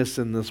brokenness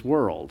in this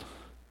world.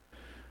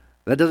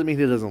 That doesn't mean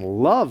he doesn't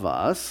love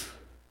us.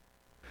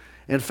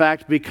 In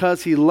fact,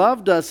 because he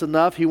loved us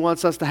enough, he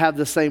wants us to have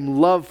the same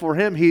love for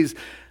him. He's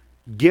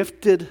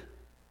gifted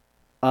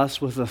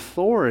us with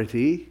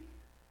authority,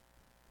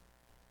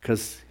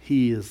 because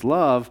he is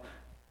love,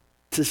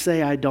 to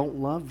say, I don't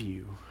love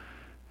you.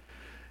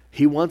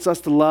 He wants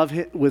us to love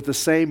him with the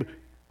same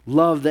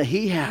love that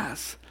he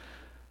has.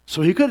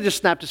 So he could have just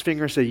snapped his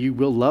finger and said, you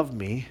will love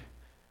me.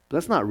 But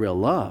that's not real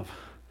love.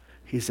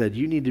 He said,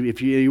 you need to,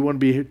 if you want to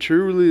be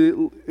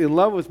truly in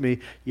love with me,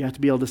 you have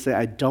to be able to say,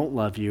 I don't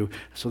love you.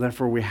 So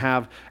therefore we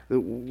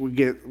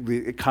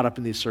get caught up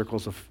in these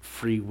circles of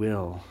free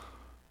will.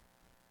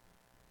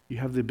 You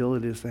have the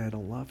ability to say, I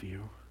don't love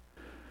you.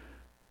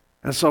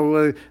 And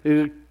so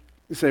you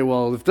say,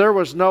 well, if there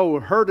was no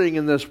hurting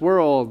in this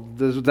world,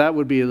 that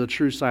would be the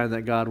true sign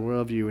that God will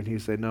love you. And he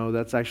said, no,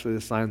 that's actually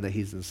the sign that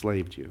he's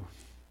enslaved you.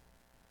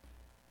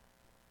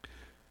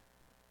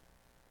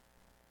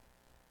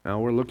 Now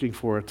we're looking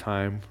for a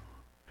time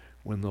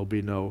when there'll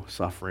be no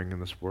suffering in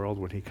this world,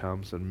 when he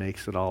comes and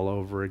makes it all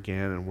over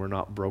again and we're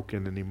not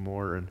broken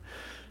anymore.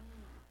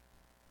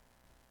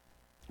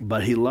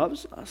 But he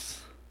loves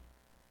us.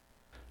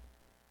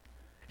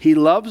 He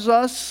loves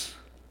us.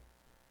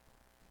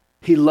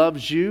 He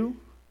loves you.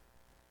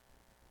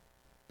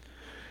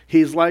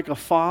 He's like a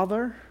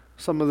father.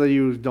 Some of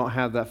you don't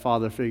have that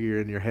father figure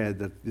in your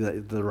head,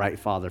 the right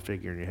father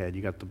figure in your head.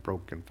 You got the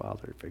broken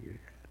father figure in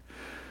your head.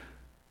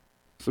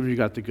 Some of you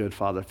got the good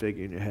father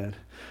figure in your head.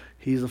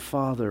 He's a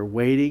father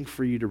waiting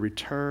for you to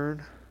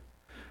return,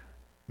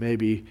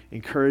 maybe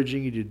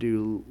encouraging you to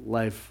do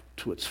life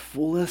to its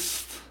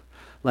fullest.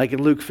 Like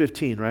in Luke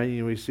 15,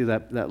 right? We see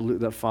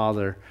that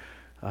father.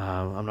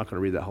 I'm not going to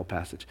read that whole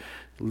passage.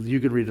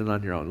 You can read it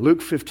on your own.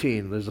 Luke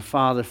 15, there's a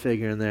father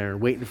figure in there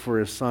waiting for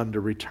his son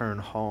to return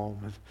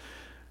home.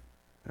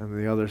 And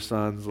the other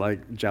son's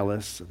like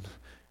jealous,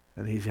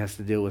 and he has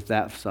to deal with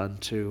that son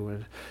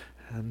too.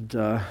 And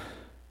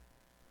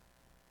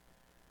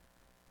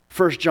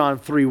 1 John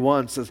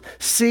 3:1 says,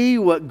 see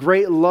what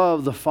great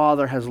love the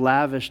Father has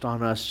lavished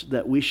on us,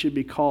 that we should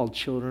be called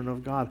children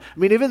of God. I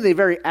mean, even the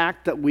very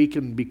act that we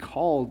can be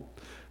called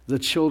the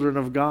children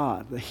of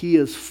God, that he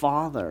is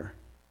Father,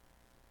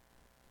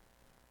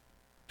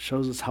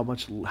 shows us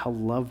how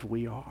loved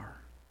we are.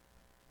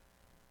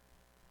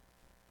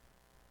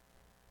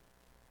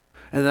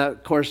 And that,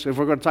 of course, if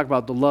we're going to talk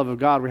about the love of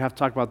God, we have to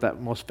talk about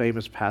that most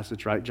famous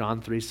passage, right?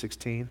 John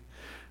 3:16.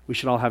 We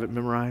should all have it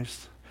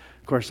memorized.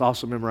 Of course,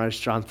 also memorize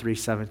John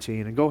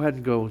 3:17. And go ahead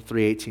and go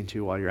 3:18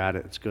 too while you're at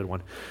it. It's a good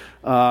one.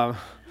 But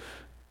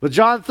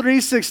John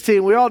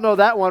 3:16, we all know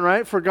that one,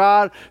 right? For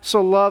God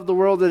so loved the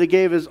world that he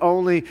gave his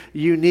only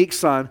unique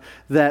Son,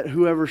 that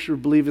whoever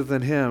should believeth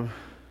in him.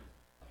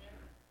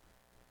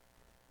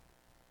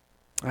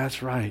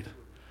 That's right.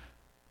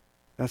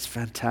 That's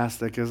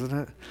fantastic, isn't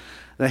it?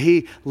 That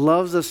he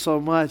loves us so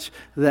much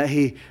that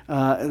he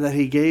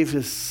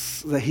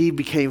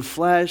became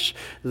flesh,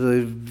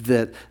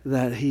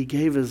 that he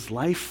gave his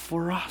life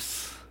for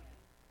us.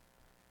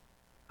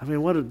 I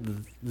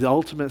mean, the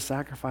ultimate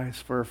sacrifice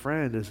for a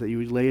friend is that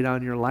you lay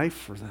down your life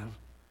for them.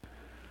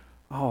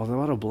 Oh,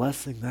 what a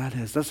blessing that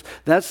is.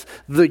 That's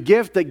the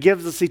gift that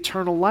gives us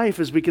eternal life,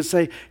 is we can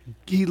say,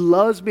 he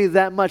loves me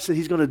that much that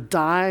he's going to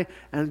die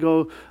and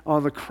go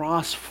on the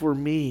cross for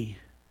me,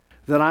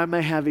 that I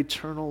may have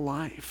eternal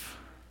life.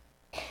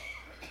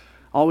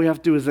 All we have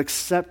to do is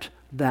accept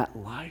that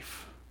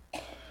life.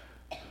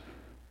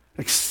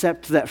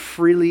 Accept that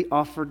freely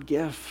offered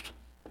gift.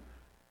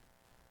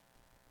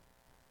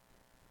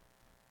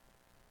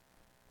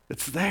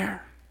 It's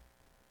there.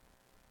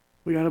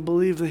 We got to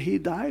believe that he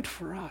died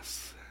for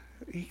us.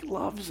 He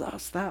loves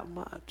us that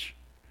much.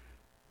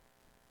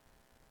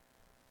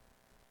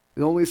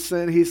 The only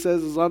sin he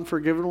says is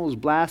unforgivable is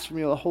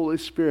blasphemy of the Holy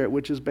Spirit,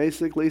 which is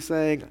basically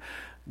saying,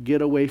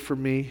 get away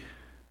from me.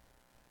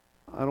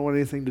 I don't want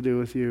anything to do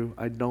with you.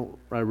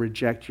 I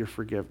reject your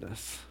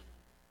forgiveness.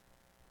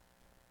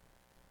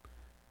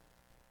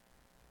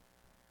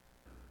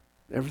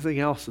 Everything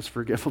else is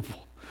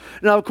forgivable.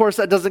 Now, of course,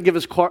 that doesn't give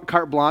us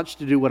carte blanche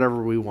to do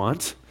whatever we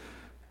want,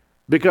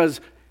 because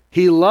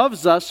he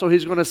loves us, so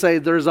he's going to say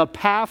there's a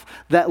path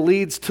that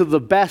leads to the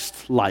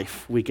best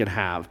life we can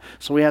have.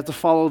 So we have to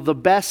follow the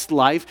best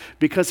life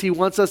because he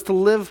wants us to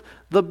live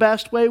the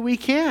best way we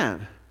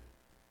can.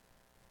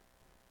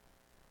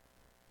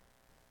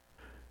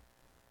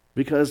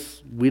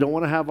 because we don't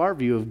want to have our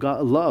view of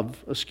God,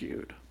 love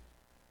askewed.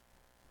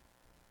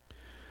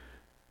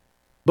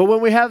 But when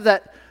we have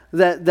that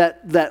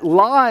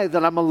lie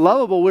that I'm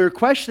unlovable, we're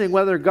questioning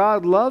whether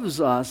God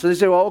loves us. And they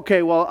say, well,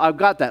 okay, well, I've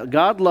got that.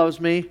 God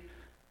loves me,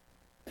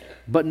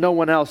 but no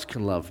one else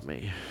can love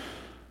me.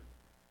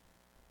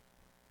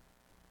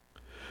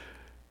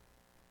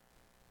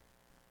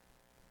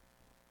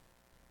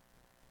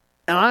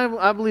 And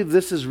I believe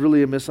this is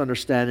really a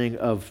misunderstanding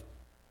of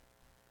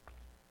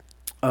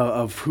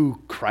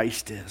who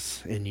Christ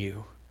is in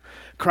you.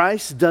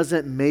 Christ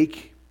doesn't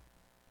make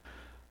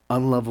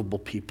unlovable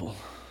people.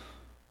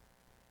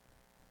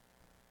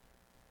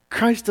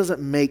 Christ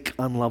doesn't make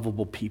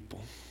unlovable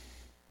people.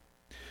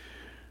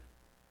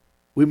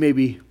 We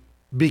maybe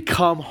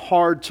become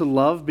hard to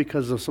love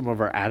because of some of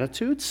our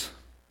attitudes.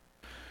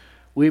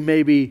 We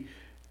may be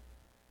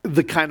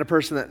the kind of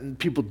person that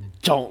people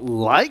don't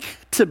like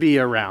to be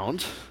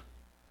around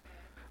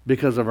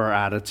because of our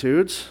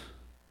attitudes.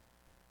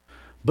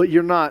 But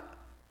you're not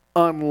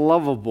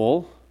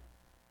unlovable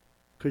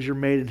because you're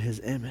made in His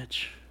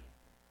image.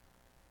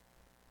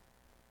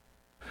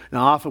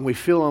 Now, often we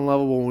feel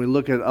unlovable when we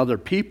look at other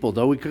people,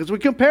 though, because we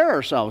compare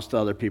ourselves to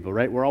other people,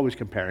 right? We're always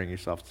comparing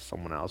yourself to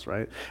someone else,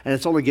 right? And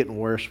it's only getting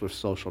worse with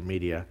social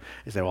media.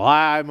 You say, well,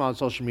 I'm on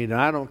social media,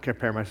 and I don't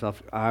compare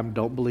myself. I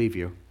don't believe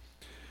you.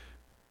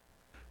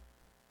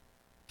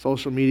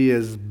 Social media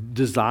is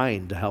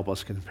designed to help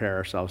us compare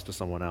ourselves to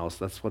someone else.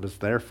 That's what it's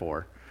there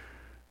for.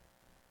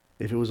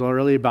 If it was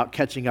really about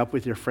catching up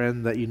with your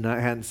friend that you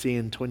hadn't seen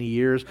in 20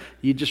 years,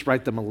 you'd just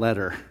write them a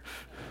letter.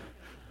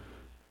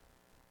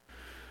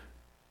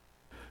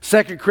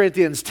 2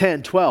 Corinthians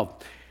 10:12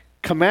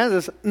 commands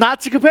us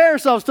not to compare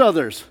ourselves to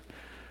others.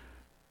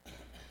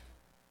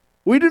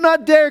 We do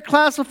not dare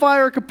classify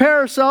or compare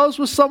ourselves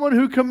with someone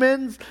who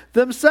commends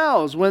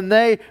themselves. When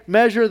they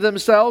measure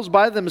themselves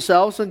by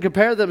themselves and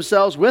compare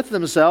themselves with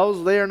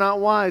themselves, they are not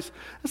wise.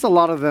 That's a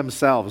lot of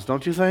themselves,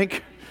 don't you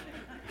think?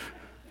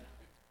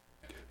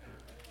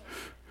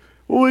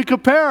 When we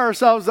compare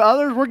ourselves to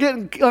others, we're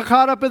getting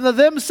caught up in the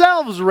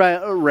themselves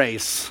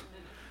race.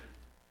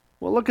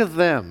 Well, look at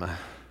them.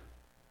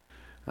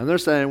 And they're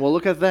saying, well,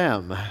 look at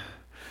them.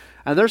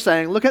 And they're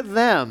saying, look at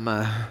them.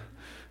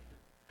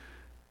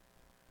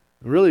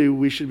 Really,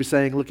 we should be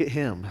saying, look at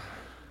Him.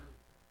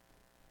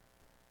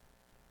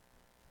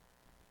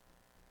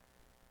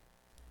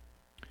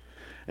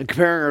 And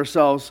comparing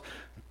ourselves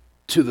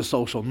to the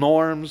social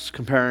norms,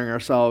 comparing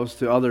ourselves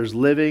to others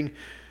living,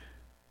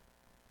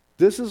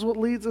 this is what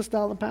leads us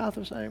down the path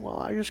of saying, well,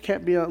 I just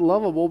can't be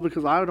lovable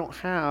because I don't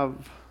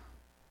have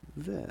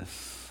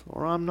this.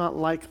 Or I'm not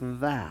like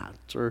that.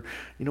 Or,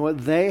 you know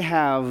what, they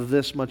have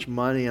this much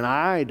money and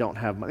I don't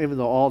have money, even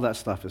though all that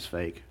stuff is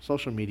fake.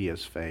 Social media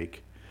is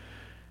fake.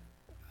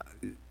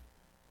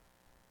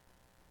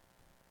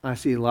 I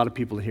see a lot of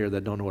people here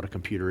that don't know what a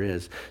computer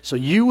is. So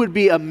you would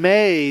be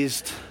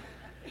amazed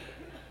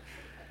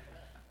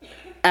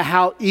at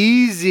how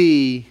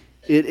easy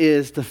it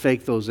is to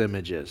fake those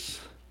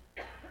images.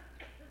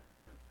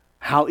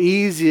 How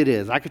easy it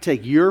is. I could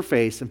take your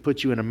face and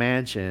put you in a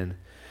mansion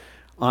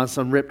on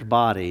some ripped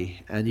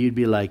body, and you'd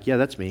be like, yeah,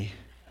 that's me.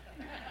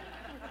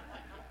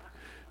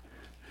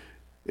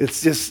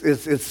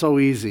 It's so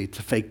easy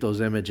to fake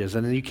those images,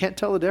 and you can't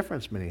tell the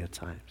difference many a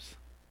times.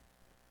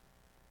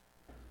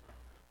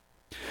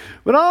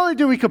 But not only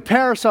do we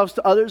compare ourselves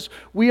to others,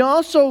 we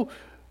also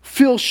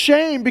feel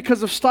shame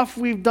because of stuff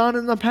we've done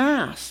in the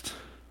past.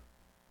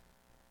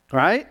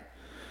 Right?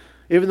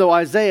 Even though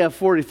Isaiah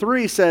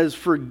 43 says,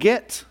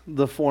 forget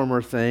the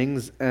former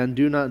things and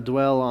do not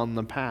dwell on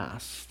the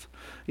past.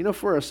 You know,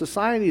 for a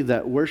society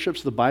that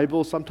worships the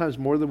Bible sometimes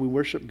more than we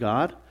worship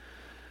God,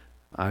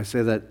 I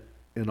say that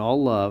in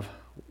all love,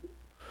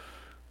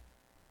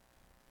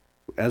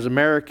 as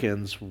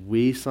Americans,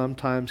 we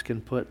sometimes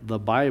can put the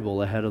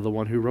Bible ahead of the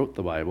one who wrote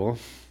the Bible.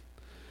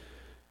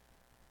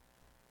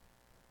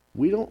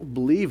 We don't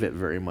believe it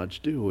very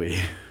much, do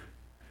we?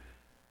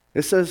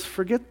 It says,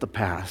 forget the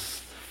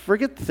past.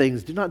 Forget the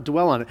things. Do not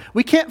dwell on it.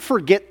 We can't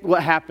forget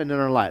what happened in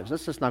our lives.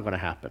 That's just not going to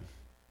happen.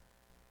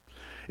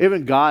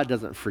 Even God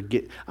doesn't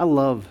forget. I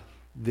love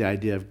the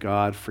idea of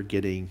God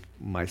forgetting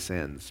my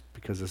sins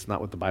because it's not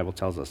what the Bible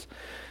tells us.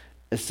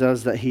 It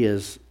says that He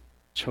has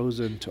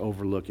chosen to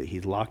overlook it.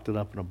 He's locked it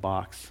up in a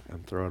box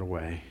and throw it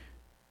away.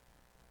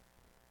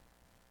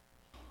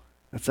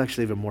 That's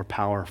actually even more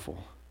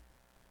powerful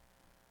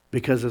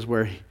because it's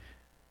where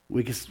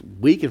we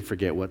can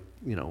forget what,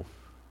 I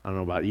don't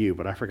know about you,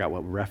 but I forgot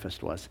what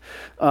breakfast was.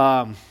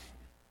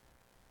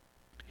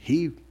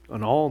 He,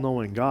 an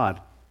all-knowing God,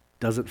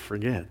 doesn't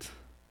forget.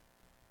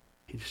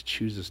 He just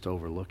chooses to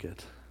overlook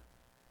it.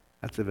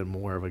 That's even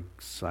more of a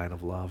sign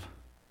of love.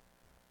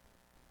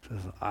 He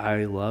says,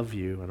 I love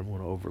you, and I'm going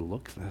to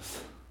overlook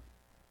this.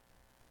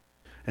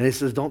 And He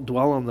says, don't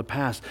dwell on the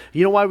past.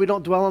 You know why we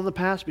don't dwell on the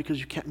past? Because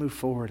you can't move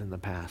forward in the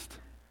past.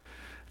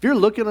 If you're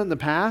looking in the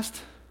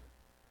past,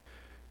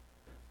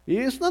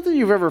 it's not that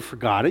you've ever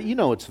forgot it. You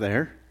know it's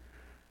there.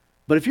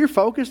 But if you're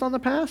focused on the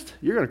past,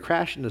 you're going to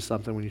crash into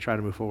something when you try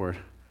to move forward.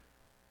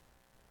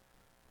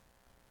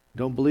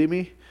 Don't believe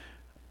me?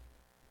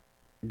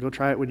 Go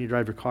try it when you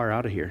drive your car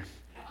out of here.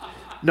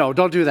 No,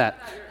 don't do that.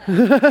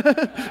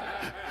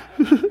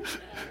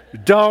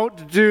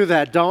 Don't do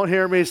that. Don't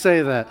hear me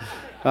say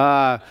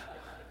that.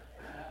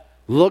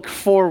 Look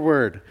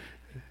forward.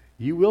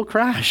 You will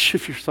crash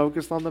if you're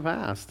focused on the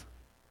past.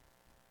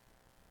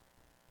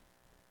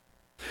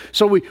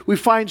 So we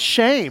find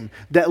shame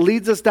that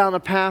leads us down a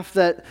path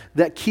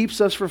that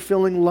keeps us from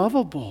feeling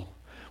lovable.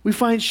 We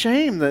find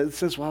shame that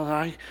says,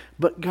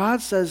 but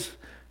God says,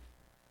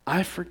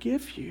 I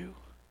forgive you.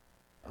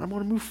 I'm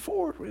going to move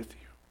forward with you.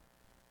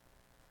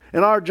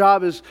 And our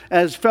job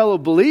as fellow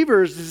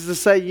believers is to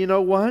say, you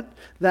know what?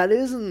 That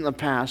is in the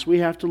past. We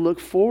have to look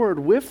forward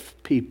with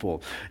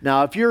people.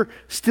 Now, if you're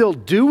still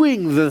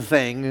doing the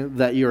thing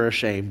that you're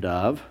ashamed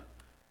of,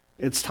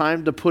 it's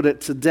time to put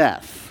it to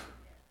death.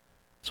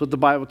 That's what the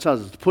Bible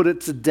tells us. Put it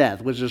to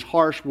death, which is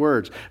harsh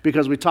words.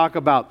 Because we talk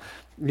about,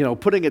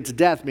 putting it to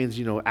death means,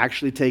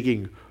 actually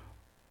taking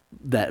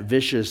that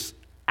vicious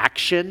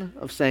action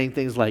of saying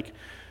things like,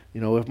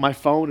 if my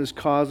phone is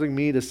causing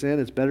me to sin,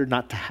 it's better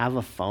not to have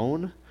a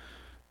phone.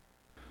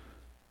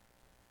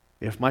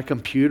 If my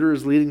computer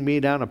is leading me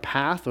down a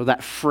path, or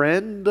that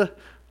friend, I'm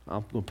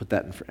going to put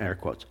that in air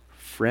quotes,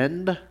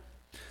 friend,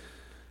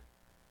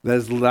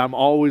 I'm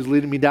always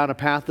leading me down a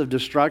path of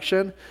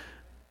destruction,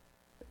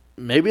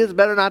 maybe it's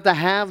better not to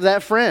have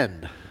that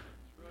friend.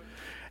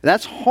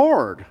 That's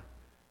hard.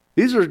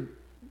 They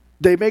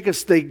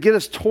get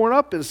us torn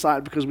up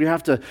inside because we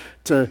have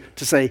to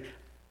say,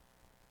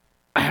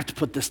 I have to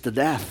put this to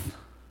death.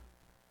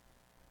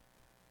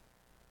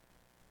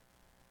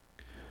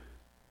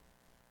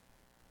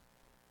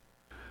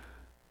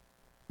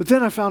 But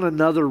then I found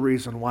another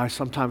reason why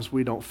sometimes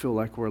we don't feel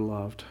like we're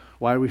loved,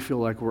 why we feel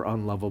like we're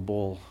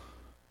unlovable.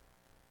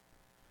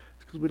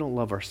 It's because we don't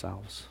love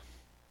ourselves.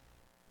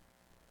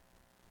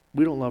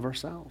 We don't love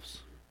ourselves.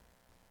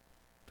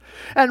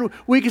 And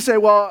we can say,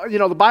 well,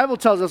 the Bible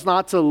tells us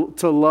not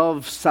to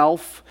love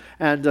self,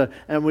 and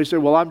we say,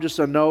 well, I'm just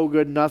a no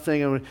good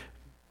nothing. And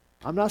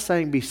I'm not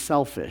saying be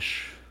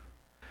selfish.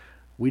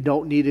 We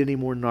don't need any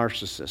more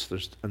narcissists.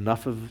 There's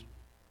enough of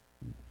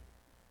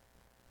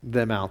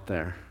them out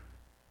there.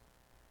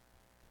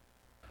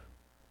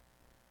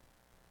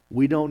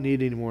 We don't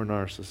need any more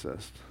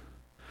narcissists.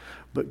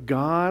 But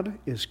God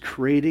is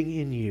creating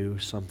in you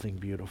something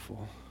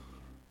beautiful.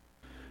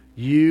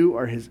 You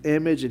are His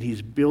image, and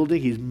He's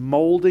building, He's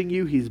molding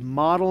you, He's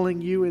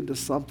modeling you into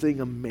something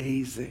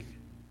amazing.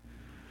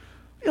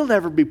 You'll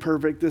never be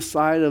perfect this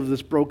side of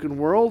this broken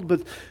world,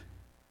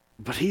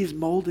 but He's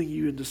molding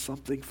you into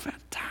something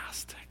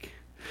fantastic.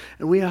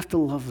 And we have to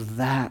love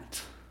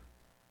that.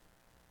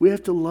 We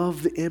have to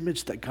love the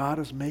image that God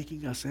is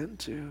making us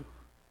into.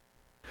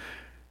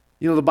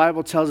 The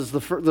Bible tells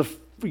us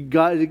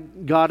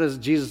God, as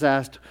Jesus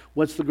asked,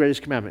 what's the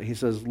greatest commandment? He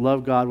says,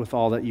 love God with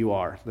all that you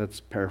are. That's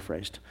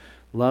paraphrased.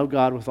 Love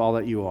God with all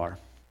that you are.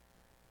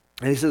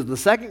 And he says the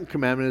second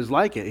commandment is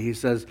like it. He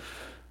says,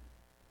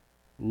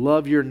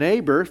 love your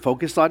neighbor,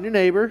 focus on your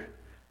neighbor,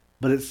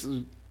 but it's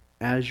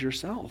as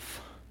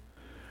yourself.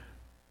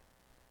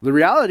 The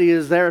reality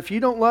is there, if you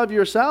don't love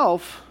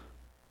yourself,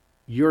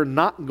 you're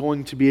not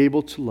going to be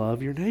able to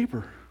love your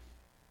neighbor.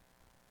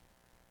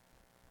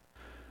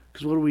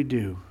 Because what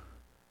do?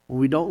 When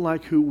we don't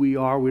like who we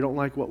are, we don't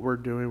like what we're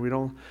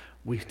doing,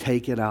 we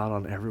take it out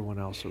on everyone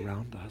else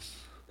around us.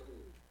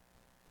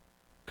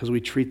 Because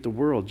we treat the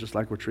world just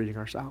like we're treating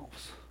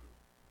ourselves.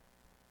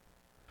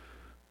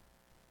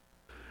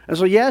 And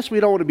so yes,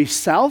 we don't want to be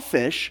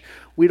selfish.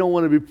 We don't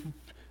want to be,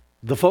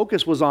 the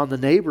focus was on the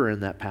neighbor in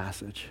that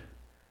passage.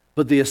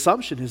 But the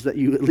assumption is that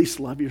you at least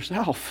love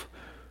yourself.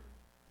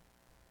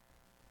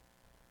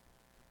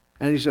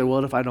 And you say,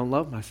 well, if I don't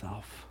love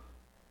myself,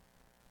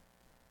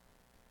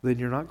 then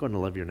you're not going to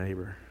love your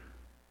neighbor.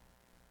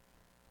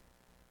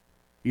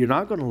 You're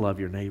not going to love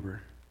your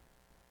neighbor.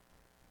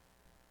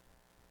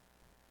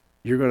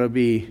 You're going to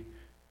be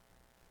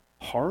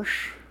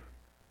harsh.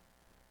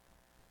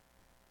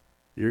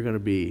 You're going to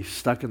be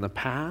stuck in the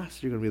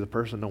past. You're going to be the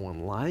person no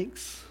one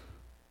likes.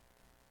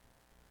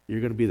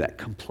 You're going to be that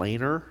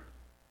complainer.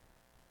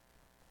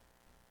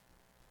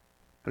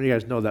 How many of you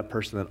guys know that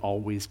person that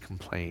always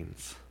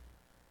complains?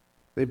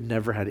 They've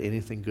never had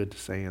anything good to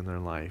say in their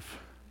life.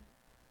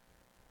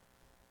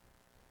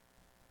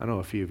 I know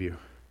a few of you.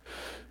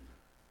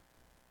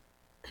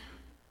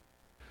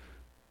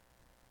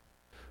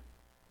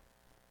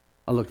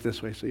 I'll look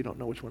this way so you don't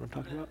know which one I'm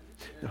talking about.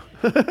 No.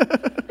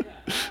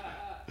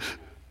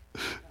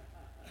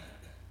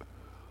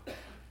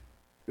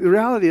 The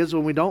reality is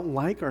when we don't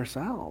like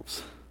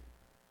ourselves,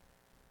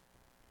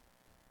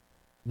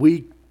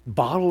 we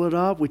bottle it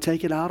up, we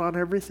take it out on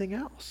everything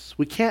else.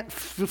 We can't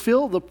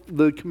fulfill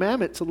the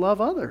commandment to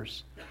love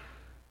others.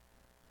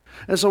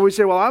 And so we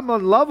say, well, I'm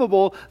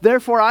unlovable,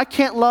 therefore I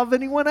can't love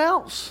anyone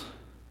else.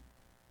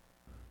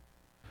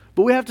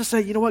 But we have to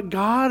say, you know what?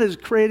 God is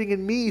creating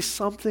in me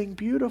something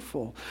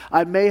beautiful.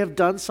 I may have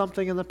done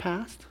something in the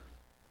past,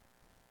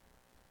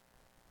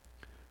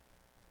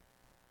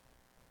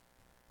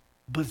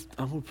 But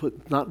I'm going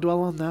to not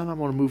dwell on that. I'm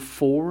going to move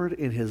forward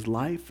in his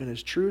life and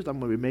his truth. I'm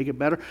going to make it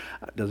better.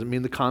 It doesn't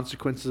mean the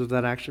consequences of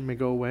that action may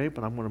go away,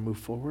 but I'm going to move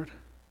forward.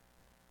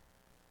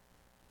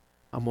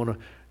 I'm going to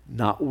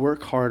not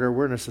work harder.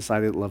 We're in a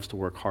society that loves to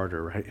work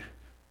harder, right?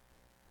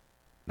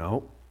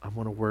 No, I'm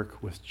going to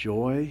work with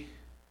joy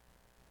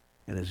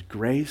and his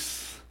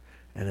grace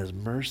and his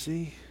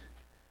mercy.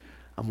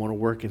 I'm going to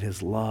work in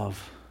his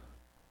love.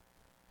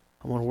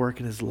 I'm going to work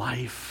in his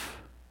life.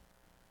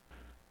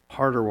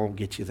 Harder won't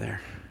get you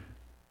there.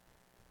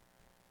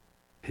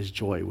 His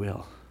joy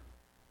will.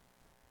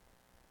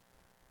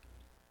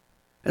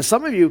 And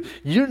some of you,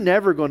 you're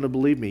never going to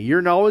believe me.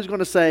 You're always going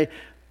to say,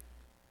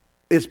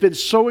 it's been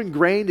so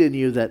ingrained in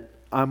you that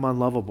I'm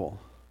unlovable.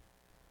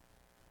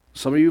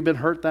 Some of you have been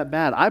hurt that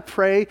bad. I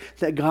pray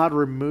that God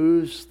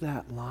removes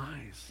that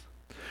lies.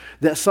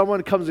 That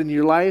someone comes in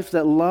your life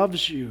that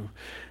loves you.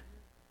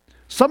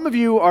 Some of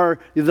you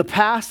the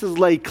past has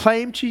laid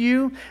claim to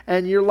you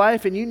and your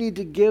life, and you need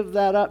to give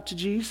that up to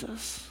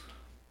Jesus.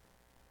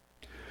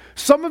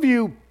 Some of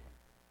you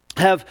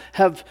have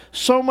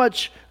so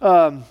much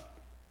of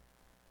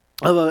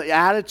an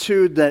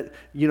attitude that,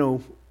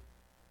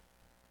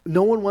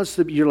 no one wants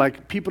to be, you're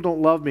like, people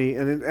don't love me,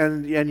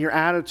 and your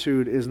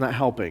attitude is not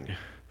helping.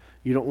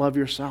 You don't love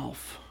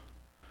yourself.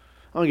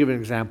 I'll give you an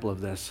example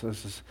of this.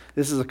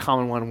 This is a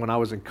common one when I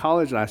was in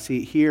college, and I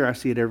see it here, I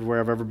see it everywhere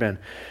I've ever been.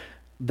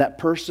 That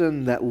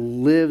person that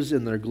lives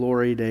in their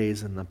glory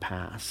days in the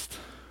past.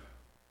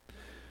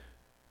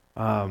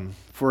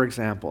 For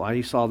example, I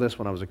saw this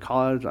when I was in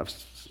college. I've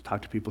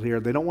talked to people here.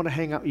 They don't want to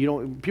hang out.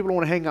 People don't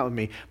want to hang out with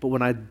me. But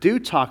when I do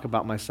talk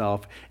about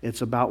myself,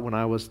 it's about when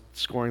I was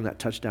scoring that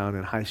touchdown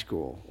in high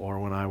school, or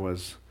when I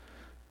was.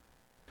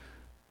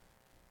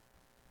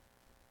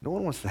 No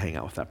one wants to hang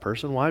out with that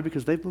person. Why?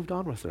 Because they've moved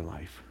on with their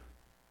life.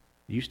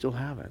 You still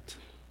haven't.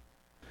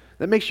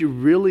 That makes you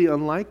really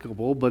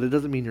unlikable, but it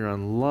doesn't mean you're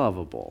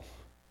unlovable.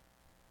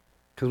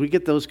 Because we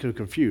get those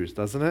confused,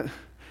 doesn't it?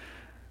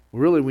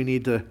 Really, we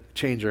need to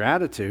change our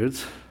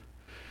attitudes.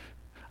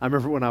 I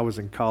remember when I was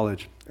in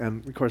college,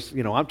 and of course,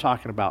 I'm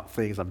talking about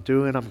things I'm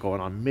doing. I'm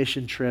going on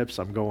mission trips.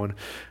 I'm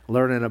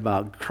learning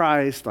about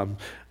Christ. I'm,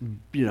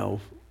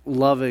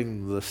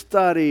 loving the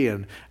study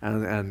and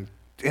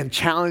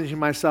challenging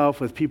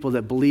myself with people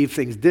that believe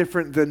things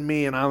different than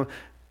me. And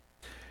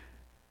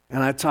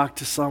I talked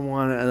to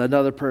someone,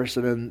 another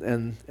person,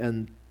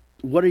 and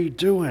what are you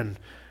doing?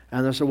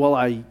 And they said, well,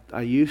 I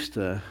used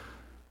to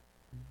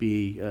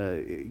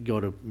go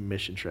to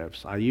mission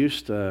trips. I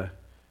used to,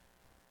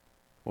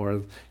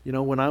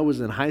 when I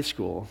was in high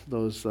school,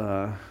 those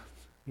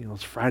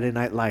Friday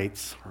night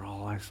lights were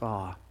all I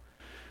saw.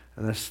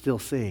 And they're still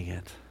seeing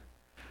it.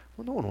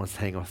 Well, no one wants to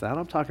hang with that.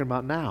 I'm talking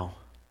about now.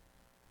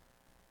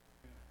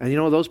 And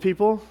those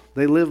people,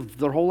 they live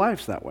their whole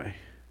lives that way.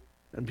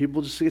 And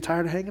people just get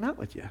tired of hanging out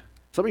with you.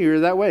 Some of you are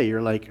that way.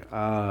 You're like,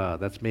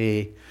 that's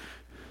me.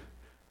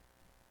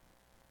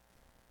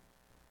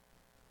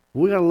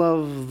 We got to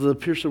love the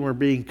person we're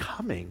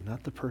becoming,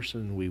 not the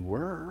person we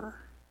were.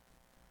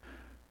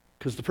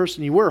 Because the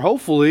person you were,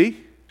 hopefully,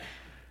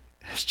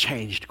 has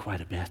changed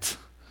quite a bit.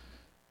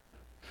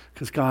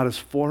 Because God is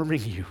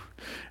forming you,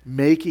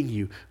 making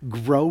you,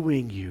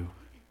 growing you,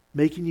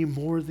 making you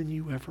more than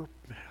you ever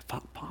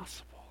thought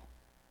possible.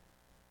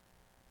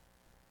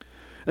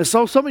 And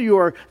so some of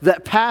you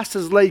that past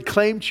has laid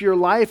claim to your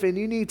life, and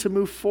you need to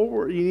move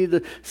forward. You need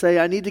to say,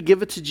 I need to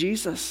give it to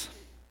Jesus.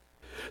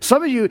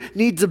 Some of you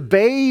need to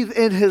bathe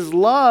in his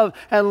love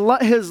and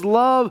let his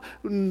love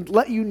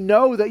let you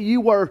know that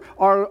you are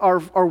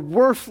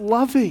worth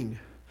loving.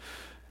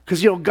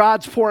 Because,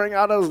 God's pouring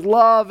out his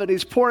love, and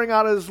he's pouring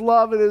out his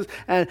love.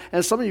 And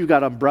some of you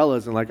got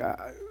umbrellas and like,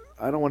 I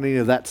don't want any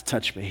of that to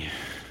touch me.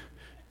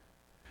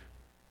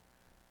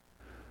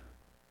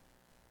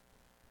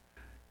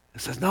 It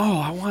says, no,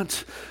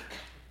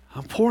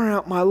 I'm pouring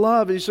out my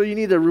love. And so you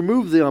need to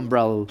remove the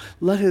umbrella.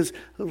 Let his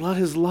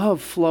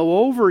love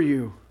flow over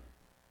you.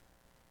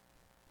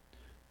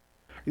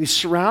 And you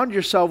surround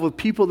yourself with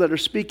people that are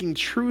speaking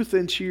truth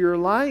into your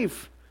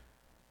life.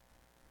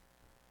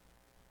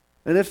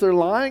 And if they're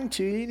lying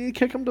to you, you need to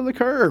kick them to the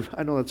curb.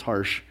 I know that's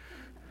harsh.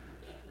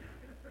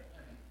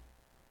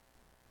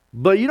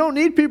 But you don't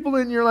need people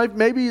in your life.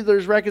 Maybe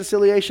there's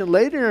reconciliation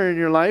later in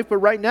your life, but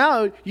right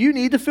now, you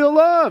need to feel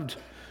loved.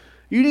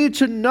 You need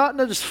to not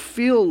just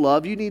feel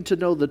love, you need to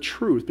know the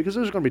truth. Because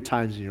there's going to be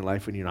times in your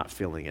life when you're not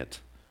feeling it,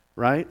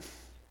 right?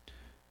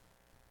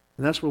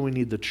 And that's when we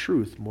need the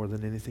truth more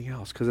than anything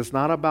else. Because it's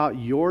not about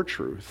your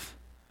truth.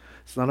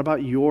 It's not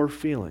about your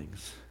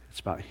feelings. It's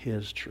about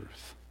his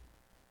truth.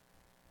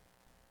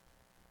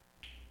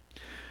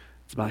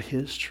 It's about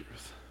his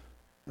truth.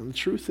 And the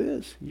truth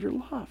is, you're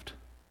loved.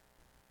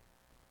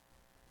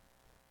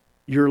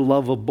 You're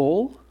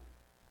lovable.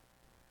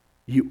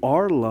 You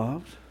are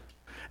loved.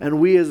 And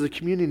we as a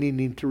community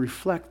need to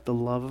reflect the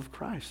love of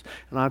Christ.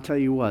 And I'll tell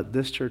you what,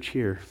 this church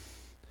here,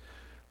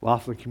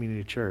 Laughlin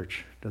Community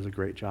Church, does a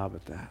great job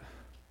at that.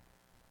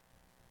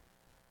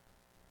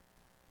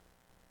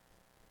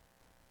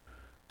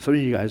 Some of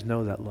you guys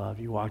know that love.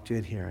 You walked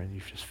in here and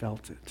you've just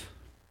felt it.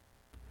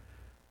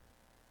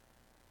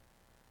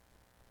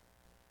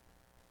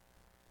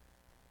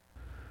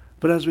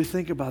 But as we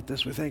think about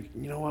this, we think,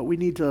 you know what? We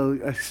need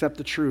to accept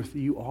the truth.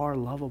 You are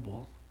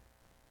lovable.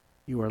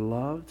 You are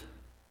loved,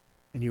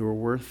 and you are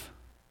worth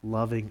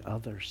loving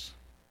others.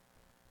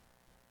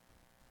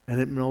 And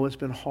I know it's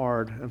been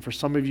hard, and for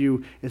some of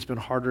you, it's been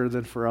harder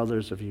than for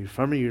others of you.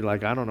 Some of you are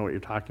like, I don't know what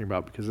you're talking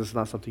about because this is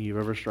not something you've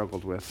ever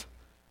struggled with.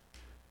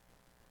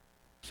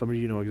 Some of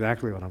you know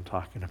exactly what I'm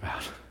talking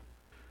about.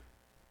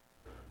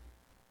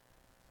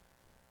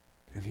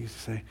 And you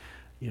say,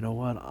 you know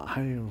what? I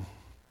am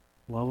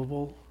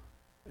lovable,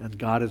 and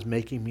God is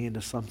making me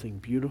into something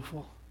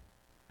beautiful,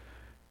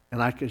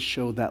 and I can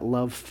show that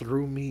love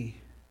through me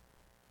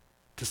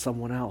to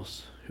someone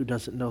else who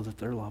doesn't know that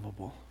they're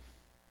lovable.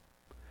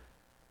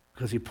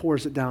 Because he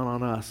pours it down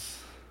on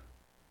us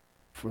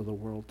for the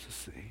world to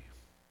see.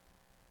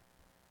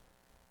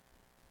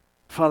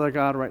 Father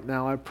God, right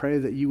now I pray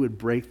that you would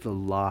break the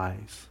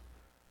lies.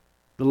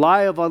 The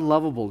lie of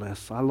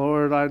unlovableness.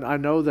 Lord, I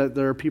know that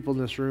there are people in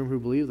this room who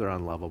believe they're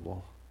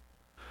unlovable.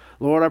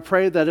 Lord, I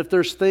pray that if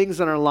there's things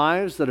in our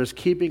lives that is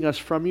keeping us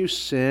from you,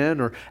 sin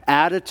or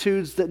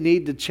attitudes that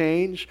need to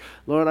change,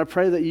 Lord, I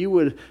pray that you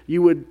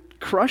would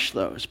crush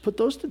those, put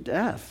those to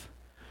death.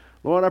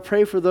 Lord, I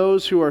pray for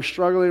those who are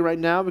struggling right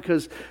now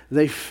because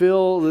they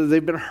feel that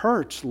they've been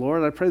hurt.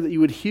 Lord, I pray that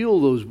you would heal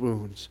those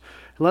wounds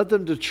and let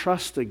them to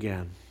trust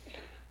again.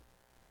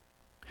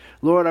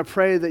 Lord, I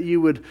pray that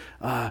you would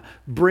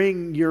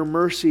bring your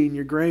mercy and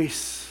your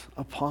grace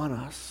upon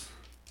us.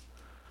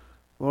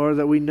 Lord,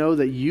 that we know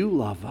that you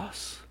love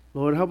us.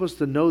 Lord, help us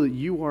to know that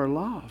you are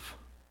love.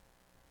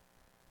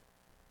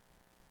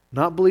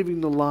 Not believing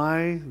the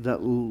lie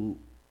that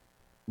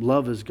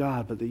love is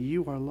God, but that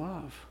you are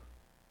love.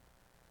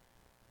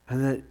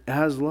 And that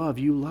as love,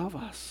 you love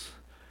us.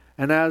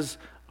 And as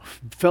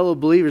fellow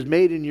believers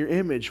made in your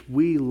image,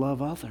 we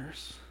love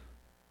others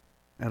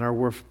and are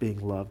worth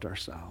being loved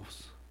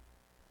ourselves.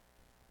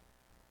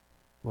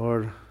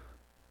 Lord,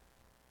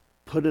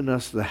 put in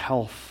us the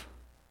health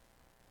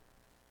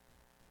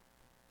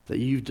that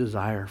you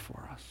desire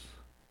for us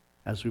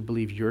as we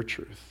believe your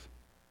truth.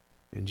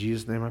 In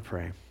Jesus' name I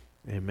pray.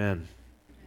 Amen.